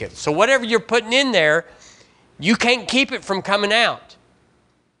speaketh. So whatever you're putting in there, you can't keep it from coming out.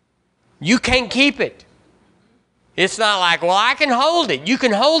 You can't keep it. It's not like, well, I can hold it. You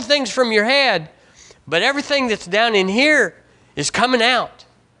can hold things from your head, but everything that's down in here is coming out.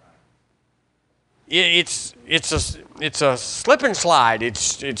 It's a slip and slide.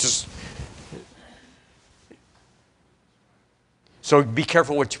 It's just. So be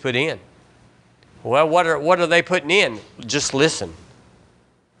careful what you put in. Well, what are they putting in? Just listen,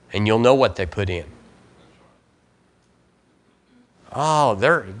 and you'll know what they put in. Oh,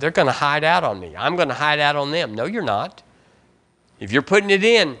 they're going to hide out on me. I'm going to hide out on them. No, you're not. If you're putting it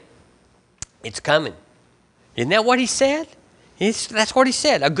in, it's coming. Isn't that what he said? That's what he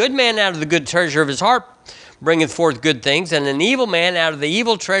said. A good man out of the good treasure of his heart bringeth forth good things, and an evil man out of the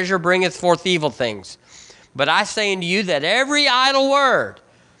evil treasure bringeth forth evil things. But I say unto you that every idle word,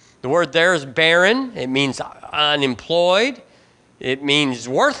 the word there is barren, it means unemployed, it means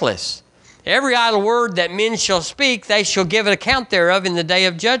worthless. Every idle word that men shall speak, they shall give an account thereof in the day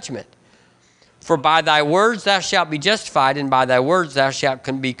of judgment. For by thy words thou shalt be justified, and by thy words thou shalt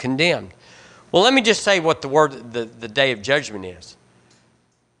be condemned. Well, let me just say what the day of judgment is.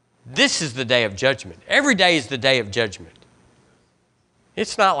 This is the day of judgment. Every day is the day of judgment.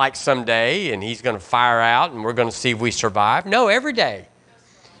 It's not like someday and he's going to fire out and we're going to see if we survive. No, every day.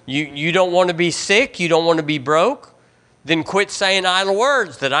 You don't want to be sick, you don't want to be broke. Then quit saying idle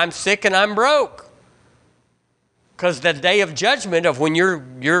words that I'm sick and I'm broke. Because the day of judgment of when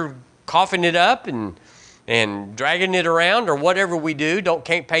you're coughing it up and dragging it around or whatever we do,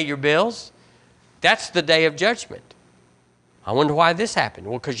 can't pay your bills, that's the day of judgment. I wonder why this happened.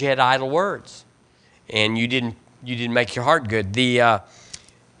 Well, because you had idle words and you didn't make your heart good.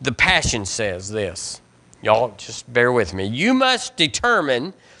 The Passion says this. Y'all just bear with me. You must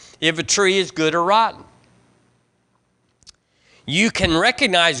determine if a tree is good or rotten. You can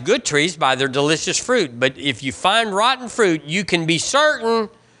recognize good trees by their delicious fruit, but if you find rotten fruit, you can be certain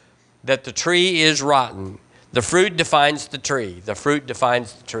that the tree is rotten. The fruit defines the tree. The fruit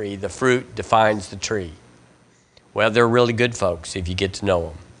defines the tree. The fruit defines the tree. Well, they're really good folks if you get to know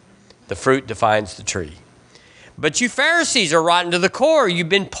them. The fruit defines the tree. But you Pharisees are rotten to the core. You've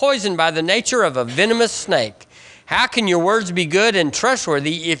been poisoned by the nature of a venomous snake. How can your words be good and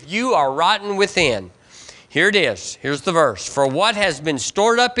trustworthy if you are rotten within? Here it is. Here's the verse. For what has been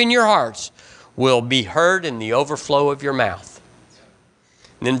stored up in your hearts will be heard in the overflow of your mouth.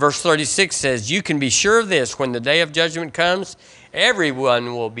 And then verse 36 says, you can be sure of this, when the day of judgment comes,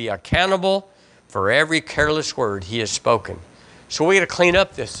 everyone will be accountable for every careless word he has spoken. So we got to clean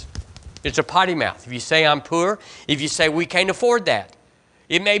up this. It's a potty mouth. If you say I'm poor, if you say we can't afford that,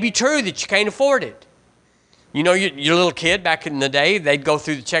 it may be true that you can't afford it. You know, your little kid back in the day, they'd go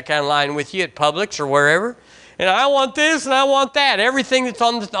through the checkout line with you at Publix or wherever, and I want this and I want that. Everything that's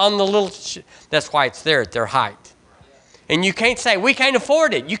on the little, that's why it's there at their height. And you can't say, we can't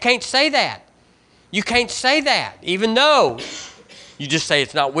afford it. You can't say that. You can't say that, even though you just say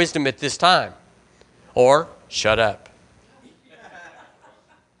it's not wisdom at this time. Or, shut up.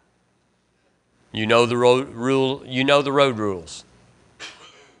 You know the road rules.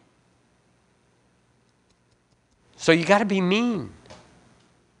 So you got to be mean.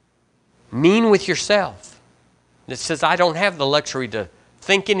 Mean with yourself. It says, I don't have the luxury to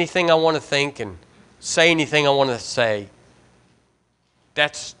think anything I want to think and say anything I want to say.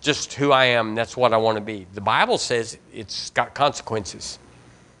 that's just who I am. That's what I want to be. The Bible says it's got consequences.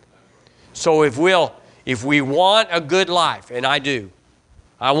 So if we want a good life, and I do,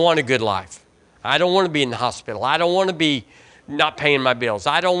 I want a good life. I don't want to be in the hospital. I don't want to be not paying my bills.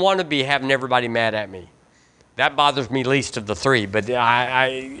 I don't want to be having everybody mad at me. That bothers me least of the three. But then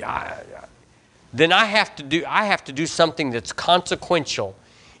I have to do something that's consequential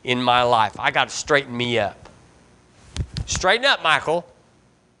in my life. I got to straighten me up. Straighten up, Michael.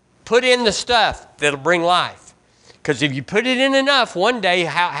 Put in the stuff that'll bring life. Because if you put it in enough, one day,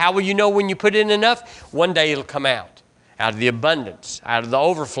 how will you know when you put in enough? One day it'll come out of the abundance, out of the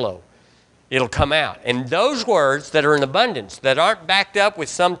overflow. It'll come out. And those words that are in abundance, that aren't backed up with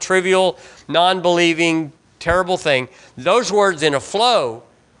some trivial, non-believing, terrible thing, those words in a flow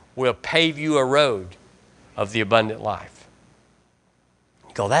will pave you a road of the abundant life.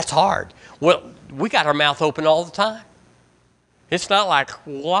 You go, that's hard. Well, we got our mouth open all the time. It's not like,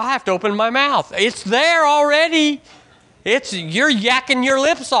 well, I have to open my mouth. It's there already. You're yakking your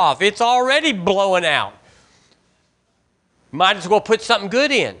lips off. It's already blowing out. Might as well put something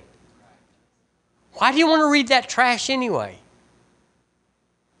good in. Why do you want to read that trash anyway?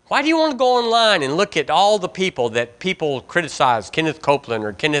 Why do you want to go online and look at all the people that people criticize, Kenneth Copeland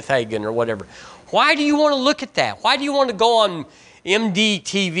or Kenneth Hagin or whatever? Why do you want to look at that? Why do you want to go on MD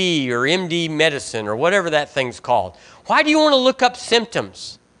TV or MD Medicine or whatever that thing's called? Why do you want to look up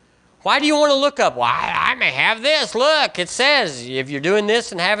symptoms? Why do you want to look up, well, I may have this. Look, it says if you're doing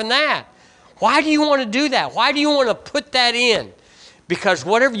this and having that. Why do you want to do that? Why do you want to put that in? Because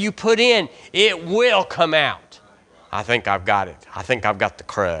whatever you put in, it will come out. I think I've got it. I think I've got the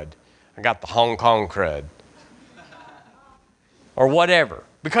crud. I got the Hong Kong crud. Or whatever.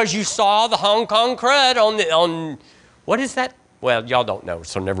 Because you saw the Hong Kong crud on what is that? Well, y'all don't know,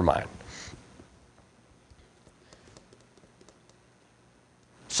 so never mind.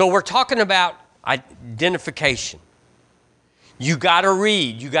 So we're talking about identification. You got to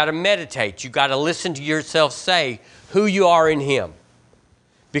read. You got to meditate. You got to listen to yourself say who you are in Him.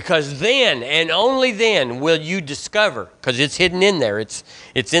 Because then, and only then, will you discover, because it's hidden in there.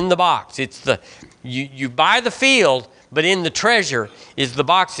 It's in the box. You buy the field, but in the treasure is the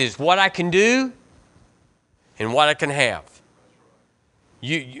box is what I can do and what I can have.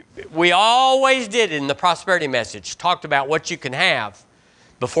 We always did in the prosperity message, talked about what you can have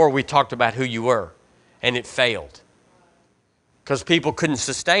before we talked about who you were. And it failed. Because people couldn't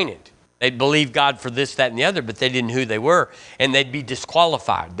sustain it. They'd believe God for this, that, and the other, but they didn't know who they were. And they'd be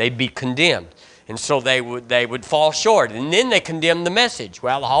disqualified. They'd be condemned. And so they would fall short. And then they condemned the message.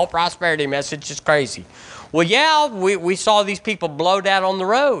 Well, the whole prosperity message is crazy. Well, yeah, we saw these people blowed out on the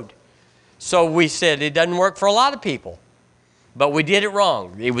road. So we said it doesn't work for a lot of people. But we did it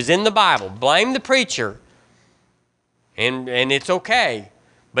wrong. It was in the Bible. Blame the preacher. And it's okay.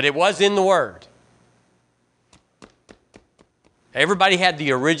 But it was in the Word. Everybody had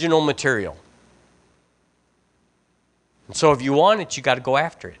the original material. And so if you want it, you got to go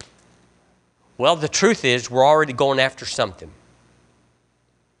after it. Well, the truth is we're already going after something.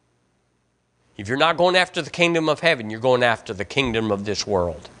 If you're not going after the kingdom of heaven, you're going after the kingdom of this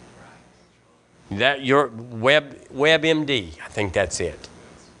world. That your WebMD, I think that's it.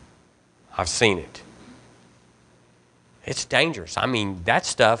 I've seen it. It's dangerous. I mean, that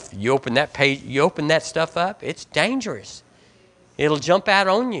stuff, you open that page, you open that stuff up, it's dangerous. It'll jump out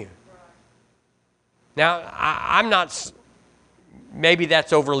on you. Now, I'm not, maybe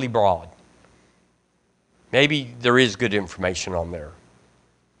that's overly broad. Maybe there is good information on there.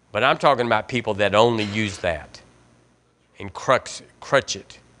 But I'm talking about people that only use that and crutch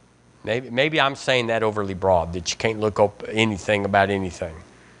it. Maybe I'm saying that overly broad, that you can't look up anything about anything.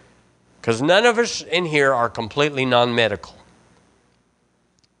 Because none of us in here are completely non-medical.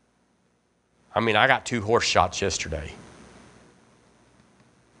 I mean, I got 2 horse shots yesterday.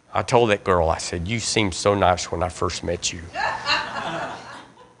 I told that girl, I said, you seemed so nice when I first met you.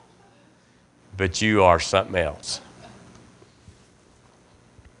 But you are something else.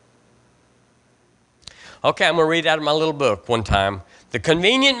 Okay, I'm going to read out of my little book one time. The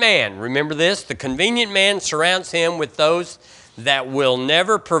convenient man, remember this? The convenient man surrounds him with those that will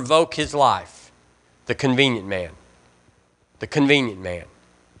never provoke his life. The convenient man. The convenient man.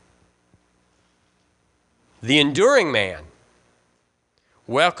 The enduring man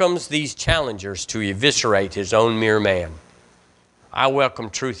welcomes these challengers to eviscerate his own mere man. I welcome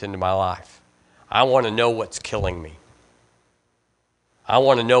truth into my life. I want to know what's killing me. I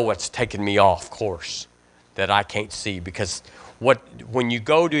want to know what's taking me off course that I can't see. Because when you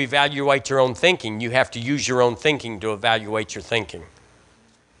go to evaluate your own thinking, you have to use your own thinking to evaluate your thinking.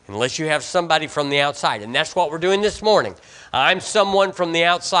 unless you have somebody from the outside. And that's what we're doing this morning. I'm someone from the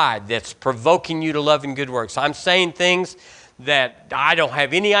outside that's provoking you to love and good works. I'm saying things that I don't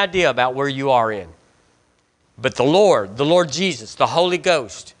have any idea about where you are in. But the Lord Jesus, the Holy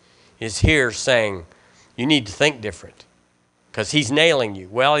Ghost is here saying, you need to think different because he's nailing you.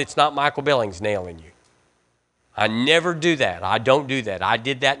 Well, it's not Michael Billings nailing you. I never do that. I don't do that. I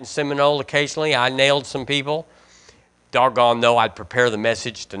did that in Seminole occasionally. I nailed some people. Doggone though, I'd prepare the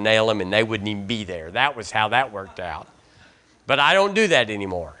message to nail them and they wouldn't even be there. That was how that worked out. But I don't do that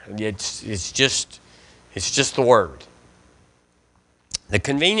anymore. It's just the word. The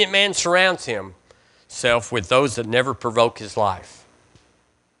convenient man surrounds himself with those that never provoke his life.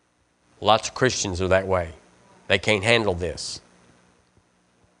 Lots of Christians are that way. They can't handle this.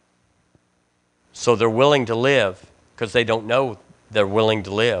 So they're willing to live, because they don't know they're willing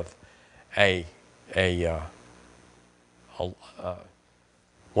to live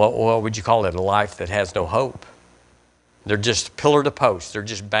what would you call it? A life that has no hope. They're just pillar to post. They're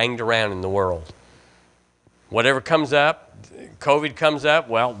just banged around in the world. Whatever comes up, COVID comes up,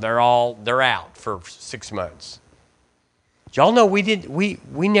 well, they're out for 6 months. Y'all know we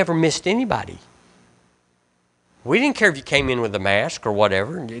never missed anybody. We didn't care if you came in with a mask or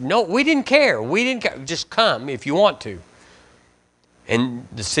whatever. No, we didn't care. We didn't care. Just come if you want to. And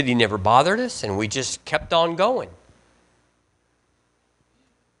the city never bothered us, and we just kept on going.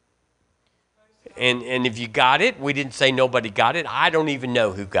 And if you got it, we didn't say nobody got it. I don't even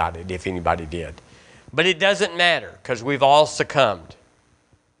know who got it, if anybody did. But it doesn't matter, because we've all succumbed.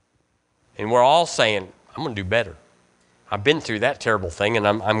 And we're all saying, I'm going to do better. I've been through that terrible thing, and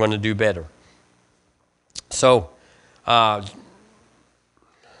I'm going to do better. So, let's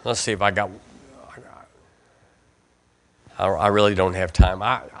see if I really don't have time.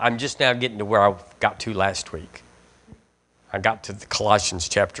 I'm just now getting to where I got to last week. I got to the Colossians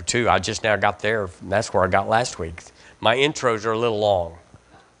chapter 2. I just now got there. And that's where I got last week. My intros are a little long.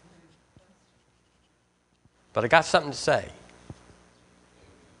 But I got something to say.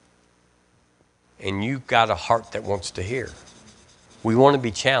 And you've got a heart that wants to hear. We want to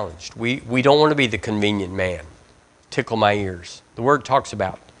be challenged. We don't want to be the convenient man. Tickle my ears. The word talks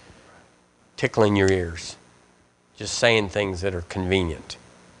about tickling your ears. Just saying things that are convenient.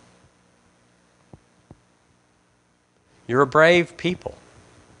 You're a brave people.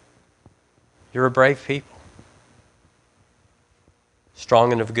 You're a brave people.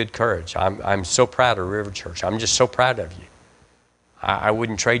 Strong and of good courage. I'm so proud of River Church. I'm just so proud of you. I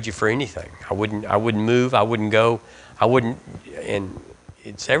wouldn't trade you for anything. I wouldn't move. I wouldn't go. And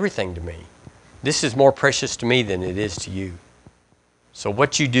it's everything to me. This is more precious to me than it is to you. So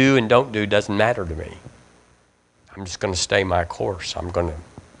what you do and don't do doesn't matter to me. I'm just going to stay my course. I'm going to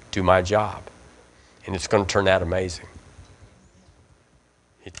do my job. And it's going to turn out amazing.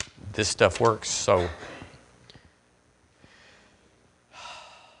 This stuff works. So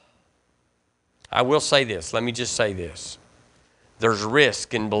I will say this. Let me just say this. There's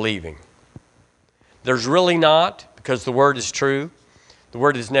risk in believing. There's really not, because the word is true. The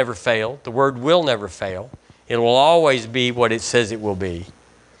word has never failed. The word will never fail. It will always be what it says it will be.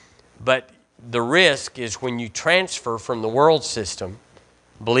 But the risk is when you transfer from the world system,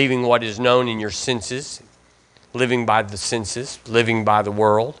 believing what is known in your senses, living by the senses, living by the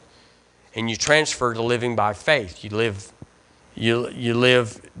world, and you transfer to living by faith. You live,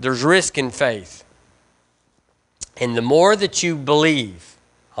 there's risk in faith. And the more that you believe,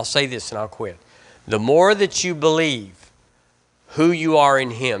 I'll say this and I'll quit. The more that you believe who you are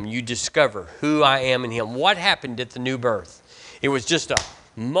in Him, you discover who I am in Him. What happened at the new birth? It was just a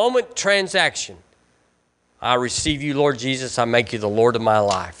moment transaction. I receive you, Lord Jesus. I make you the Lord of my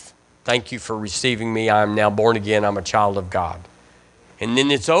life. Thank you for receiving me. I am now born again. I'm a child of God. And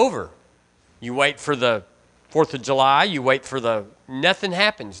then it's over. You wait for the 4th of July. You wait for nothing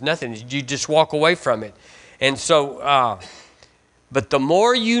happens. Nothing. You just walk away from it. And so, but the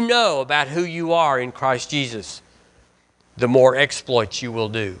more you know about who you are in Christ Jesus, the more exploits you will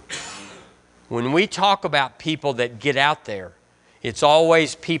do. When we talk about people that get out there, it's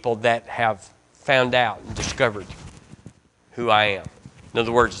always people that have found out and discovered who I am. In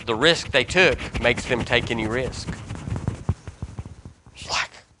other words, the risk they took makes them take any risk.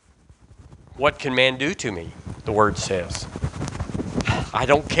 Like, what can man do to me? The word says. I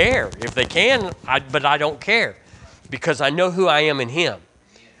don't care. If they can, but I don't care. Because I know who I am in Him.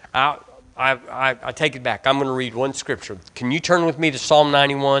 I take it back. I'm going to read one scripture. Can you turn with me to Psalm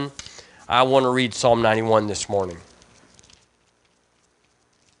 91? I want to read Psalm 91 this morning.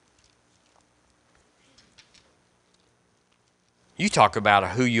 You talk about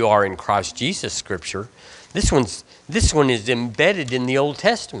who you are in Christ Jesus scripture. This one's This one is embedded in the Old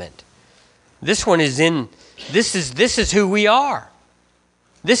Testament. This one is in, this is who we are.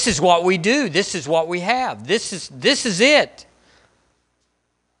 This is what we do. This is what we have. This is it.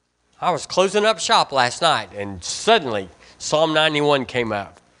 I was closing up shop last night and suddenly Psalm 91 came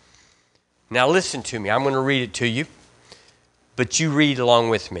up. Now listen to me. I'm going to read it to you, but you read along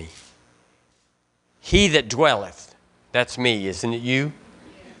with me. He that dwelleth, that's me, isn't it you?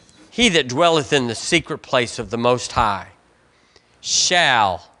 He that dwelleth in the secret place of the Most High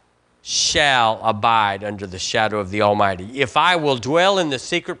shall abide under the shadow of the Almighty. If I will dwell in the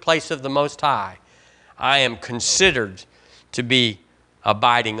secret place of the Most High, I am considered to be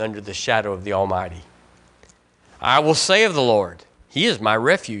abiding under the shadow of the Almighty. I will say of the Lord, He is my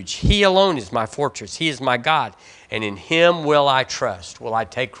refuge. He alone is my fortress. He is my God. And in Him will I trust. Will I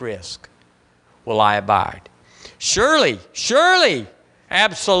take risk? Will I abide? Surely,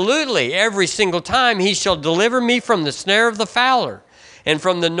 absolutely, every single time He shall deliver me from the snare of the fowler and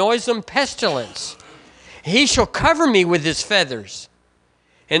from the noisome pestilence. He shall cover me with His feathers,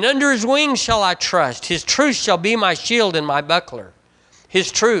 and under His wings shall I trust. His truth shall be my shield and my buckler.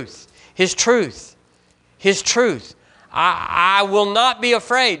 His truth. I will not be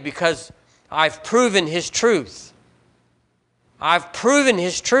afraid because I've proven His truth. I've proven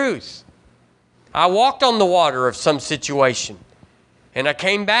His truth. I walked on the water of some situation, and I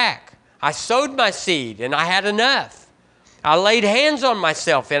came back. I sowed my seed, and I had enough. I laid hands on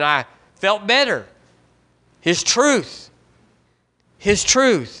myself, and I felt better. His truth.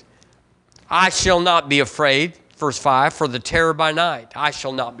 I shall not be afraid. Verse 5, for the terror by night, I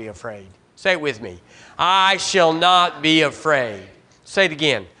shall not be afraid. Say it with me. I shall not be afraid. Say it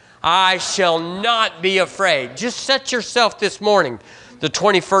again. I shall not be afraid. Just set yourself this morning, the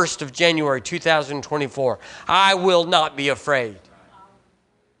 21st of January, 2024. I will not be afraid.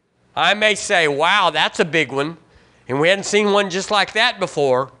 I may say, wow, that's a big one. And we hadn't seen one just like that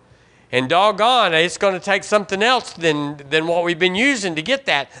before. And doggone, it's going to take something else than what we've been using to get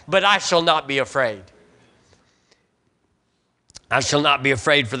that. But I shall not be afraid. I shall not be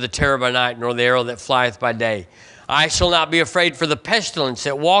afraid for the terror by night, nor the arrow that flieth by day. I shall not be afraid for the pestilence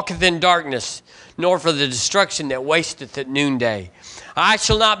that walketh in darkness, nor for the destruction that wasteth at noonday. I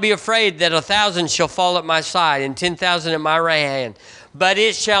shall not be afraid that 1,000 shall fall at my side, and 10,000 at my right hand, but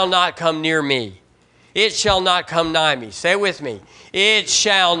it shall not come near me. It shall not come nigh me. Say it with me. It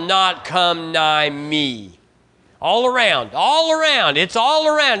shall not come nigh me. All around. It's all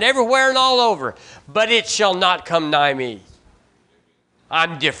around, everywhere and all over. But it shall not come nigh me.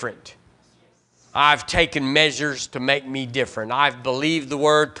 I'm different. I've taken measures to make me different. I've believed the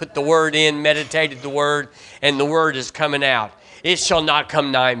Word, put the Word in, meditated the Word, and the Word is coming out. It shall not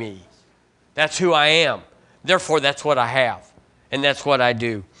come nigh me. That's who I am. Therefore, that's what I have, and that's what I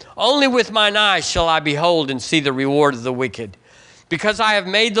do. Only with mine eyes shall I behold and see the reward of the wicked. Because I have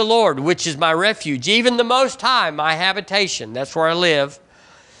made the Lord, which is my refuge, even the Most High, my habitation. That's where I live.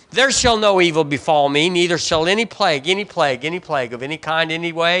 There shall no evil befall me, neither shall any plague of any kind,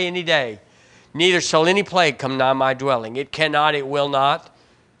 any way, any day. Neither shall any plague come nigh my dwelling. It cannot, it will not.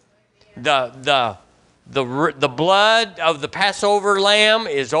 The blood of the Passover lamb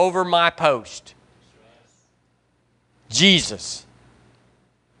is over my post. Jesus.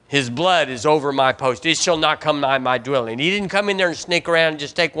 His blood is over my post. It shall not come nigh my dwelling. He didn't come in there and sneak around and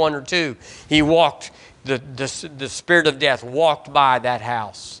just take one or two. He walked, the spirit of death walked by that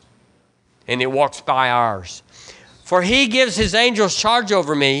house. And it walks by ours. For He gives His angels charge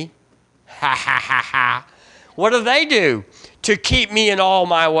over me. Ha, ha, ha, ha. What do? To keep me in all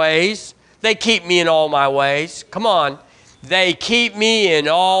my ways. They keep me in all my ways. Come on. They keep me in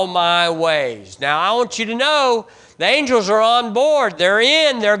all my ways. Now, I want you to know, the angels are on board. They're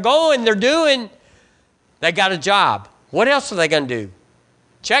in, they're going, they're doing. They got a job. What else are they going to do?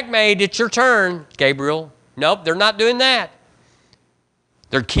 Checkmate, it's your turn, Gabriel. Nope, they're not doing that.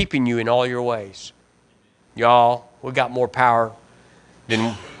 They're keeping you in all your ways. Y'all, we got more power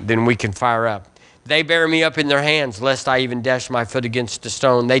than we can fire up. They bear me up in their hands, lest I even dash my foot against a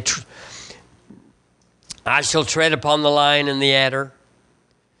stone. I shall tread upon the lion and the adder,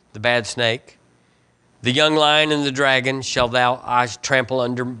 the bad snake. The young lion and the dragon shall I trample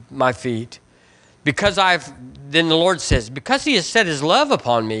under my feet. Then the Lord says, because He has set His love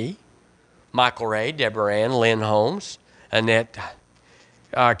upon me, Michael Ray, Deborah Ann, Lynn Holmes, Annette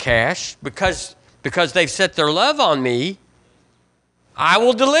Cash, because they've set their love on me, I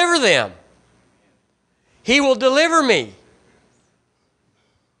will deliver them. He will deliver me.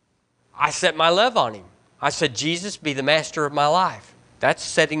 I set my love on Him. I said, Jesus, be the master of my life. That's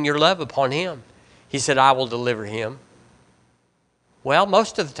setting your love upon Him. He said, I will deliver him. Well,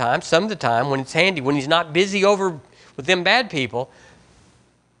 most of the time, some of the time, when it's handy, when He's not busy over with them bad people,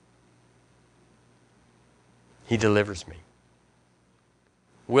 He delivers me.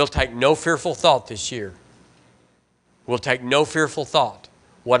 We'll take no fearful thought this year. We'll take no fearful thought.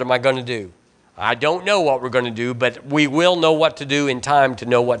 What am I going to do? I don't know what we're going to do, but we will know what to do in time to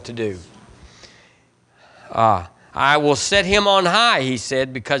know what to do. I will set him on high, he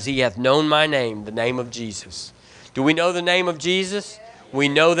said, because he hath known my name, the name of Jesus. Do we know the name of Jesus? We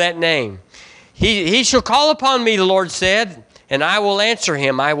know that name. He shall call upon me, the Lord said, and I will answer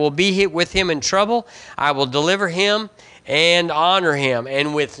him. I will be with him in trouble. I will deliver him and honor him,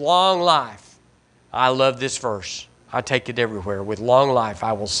 and with long life. I love this verse. I take it everywhere. With long life,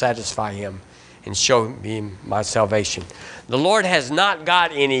 I will satisfy him and show him my salvation. The Lord has not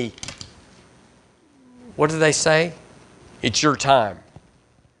got any, what do they say? It's your time.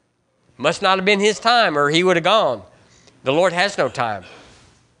 Must not have been his time or he would have gone. The Lord has no time.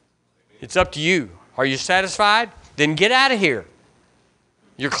 It's up to you. Are you satisfied? Then get out of here.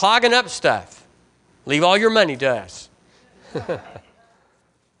 You're clogging up stuff. Leave all your money to us.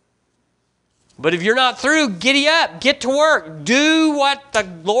 But if you're not through, giddy up. Get to work. Do what the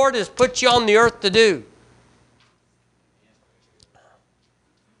Lord has put you on the earth to do.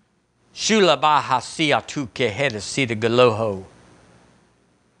 Shula bahasia tu keheda sida galoho.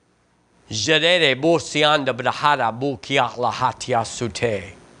 Jadere bosianda brahara bukiak lahatia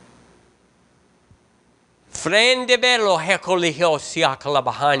sute. Frende bello hekolihio siakala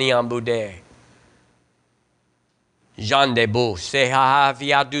bahani ambude. Jande bu se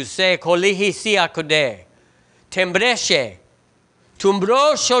havia du se kolihi siakode. Tembreshe.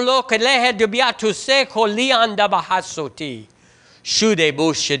 Tumbro sholo kelehe dubiatu se kolianda bahasoti. Shude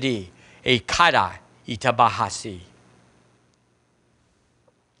bu shadi. A kara itabahasi.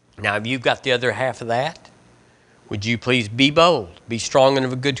 Now, if you've got the other half of that, would you please be bold, be strong and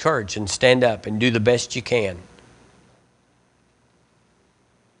of a good courage, and stand up and do the best you can?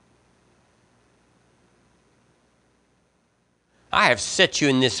 I have set you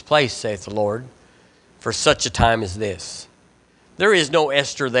in this place, saith the Lord, for such a time as this. There is no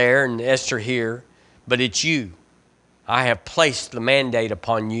Esther there and Esther here, but it's you. I have placed the mandate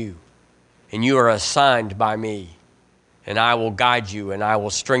upon you, and you are assigned by me. And I will guide you, and I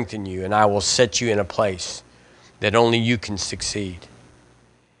will strengthen you, and I will set you in a place that only you can succeed.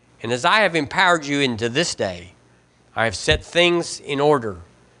 And as I have empowered you into this day, I have set things in order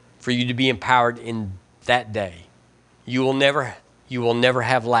for you to be empowered in that day. You will never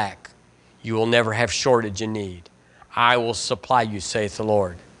have lack. You will never have shortage in need. I will supply you, saith the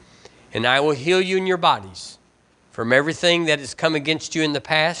Lord. And I will heal you in your bodies from everything that has come against you in the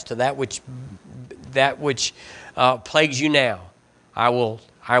past to that which plagues you now. I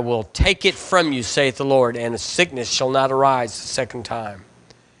will take it from you, saith the Lord, and a sickness shall not arise the second time.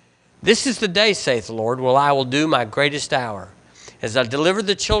 This is the day, saith the Lord, when I will do my greatest hour. As I delivered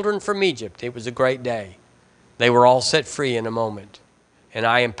the children from Egypt, it was a great day. They were all set free in a moment. And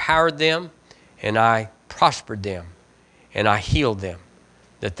I empowered them, and I prospered them, and I healed them,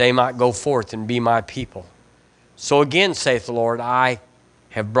 that they might go forth and be my people. So again, saith the Lord, I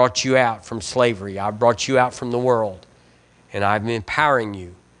have brought you out from slavery. I've brought you out from the world, and I'm empowering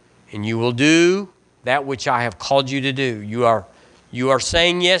you, and you will do that which I have called you to do. You are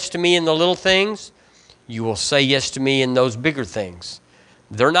saying yes to me in the little things. You will say yes to me in those bigger things.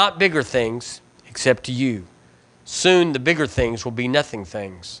 They're not bigger things except to you. Soon the bigger things will be nothing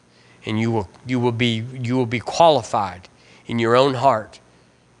things, and you will be qualified in your own heart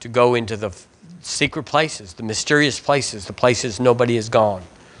to go into the secret places, the mysterious places, the places nobody has gone.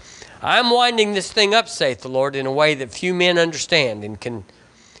 I'm winding this thing up, saith the Lord, in a way that few men understand and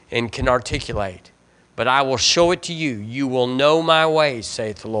can articulate. But I will show it to you. You will know my ways,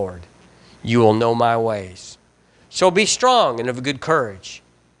 saith the Lord. You will know my ways. So be strong and of good courage.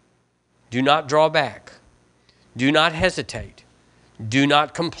 Do not draw back. Do not hesitate. Do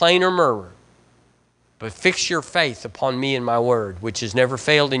not complain or murmur. But fix your faith upon me and my word, which has never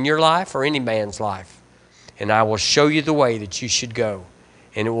failed in your life or any man's life. And I will show you the way that you should go.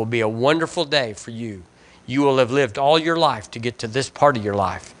 And it will be a wonderful day for you. You will have lived all your life to get to this part of your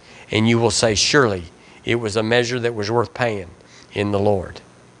life. And you will say, surely it was a measure that was worth paying in the Lord.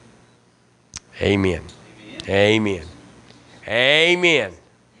 Amen. Amen. Amen.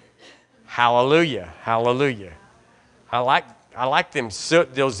 Hallelujah. Hallelujah. I like them,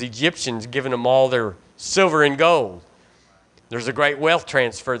 those Egyptians giving them all their silver and gold. There's a great wealth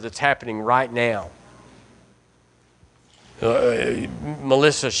transfer that's happening right now.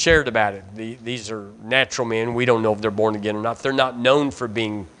 Melissa shared about it. These are natural men. We don't know if they're born again or not. They're not known for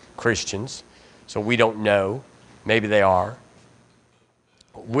being Christians, so we don't know. Maybe they are.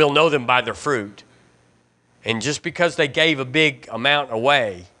 We'll know them by their fruit. And just because they gave a big amount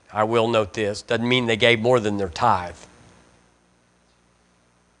away, I will note this, doesn't mean they gave more than their tithe.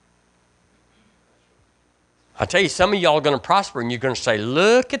 I tell you, some of y'all are going to prosper and you're going to say,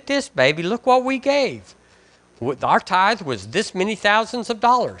 look at this, baby, look what we gave. Our tithe was this many thousands of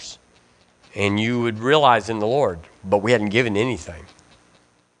dollars. And you would realize in the Lord, but we hadn't given anything.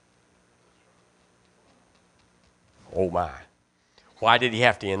 Oh my. Why did he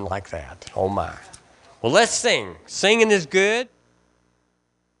have to end like that? Oh my. Well, let's sing. Singing is good.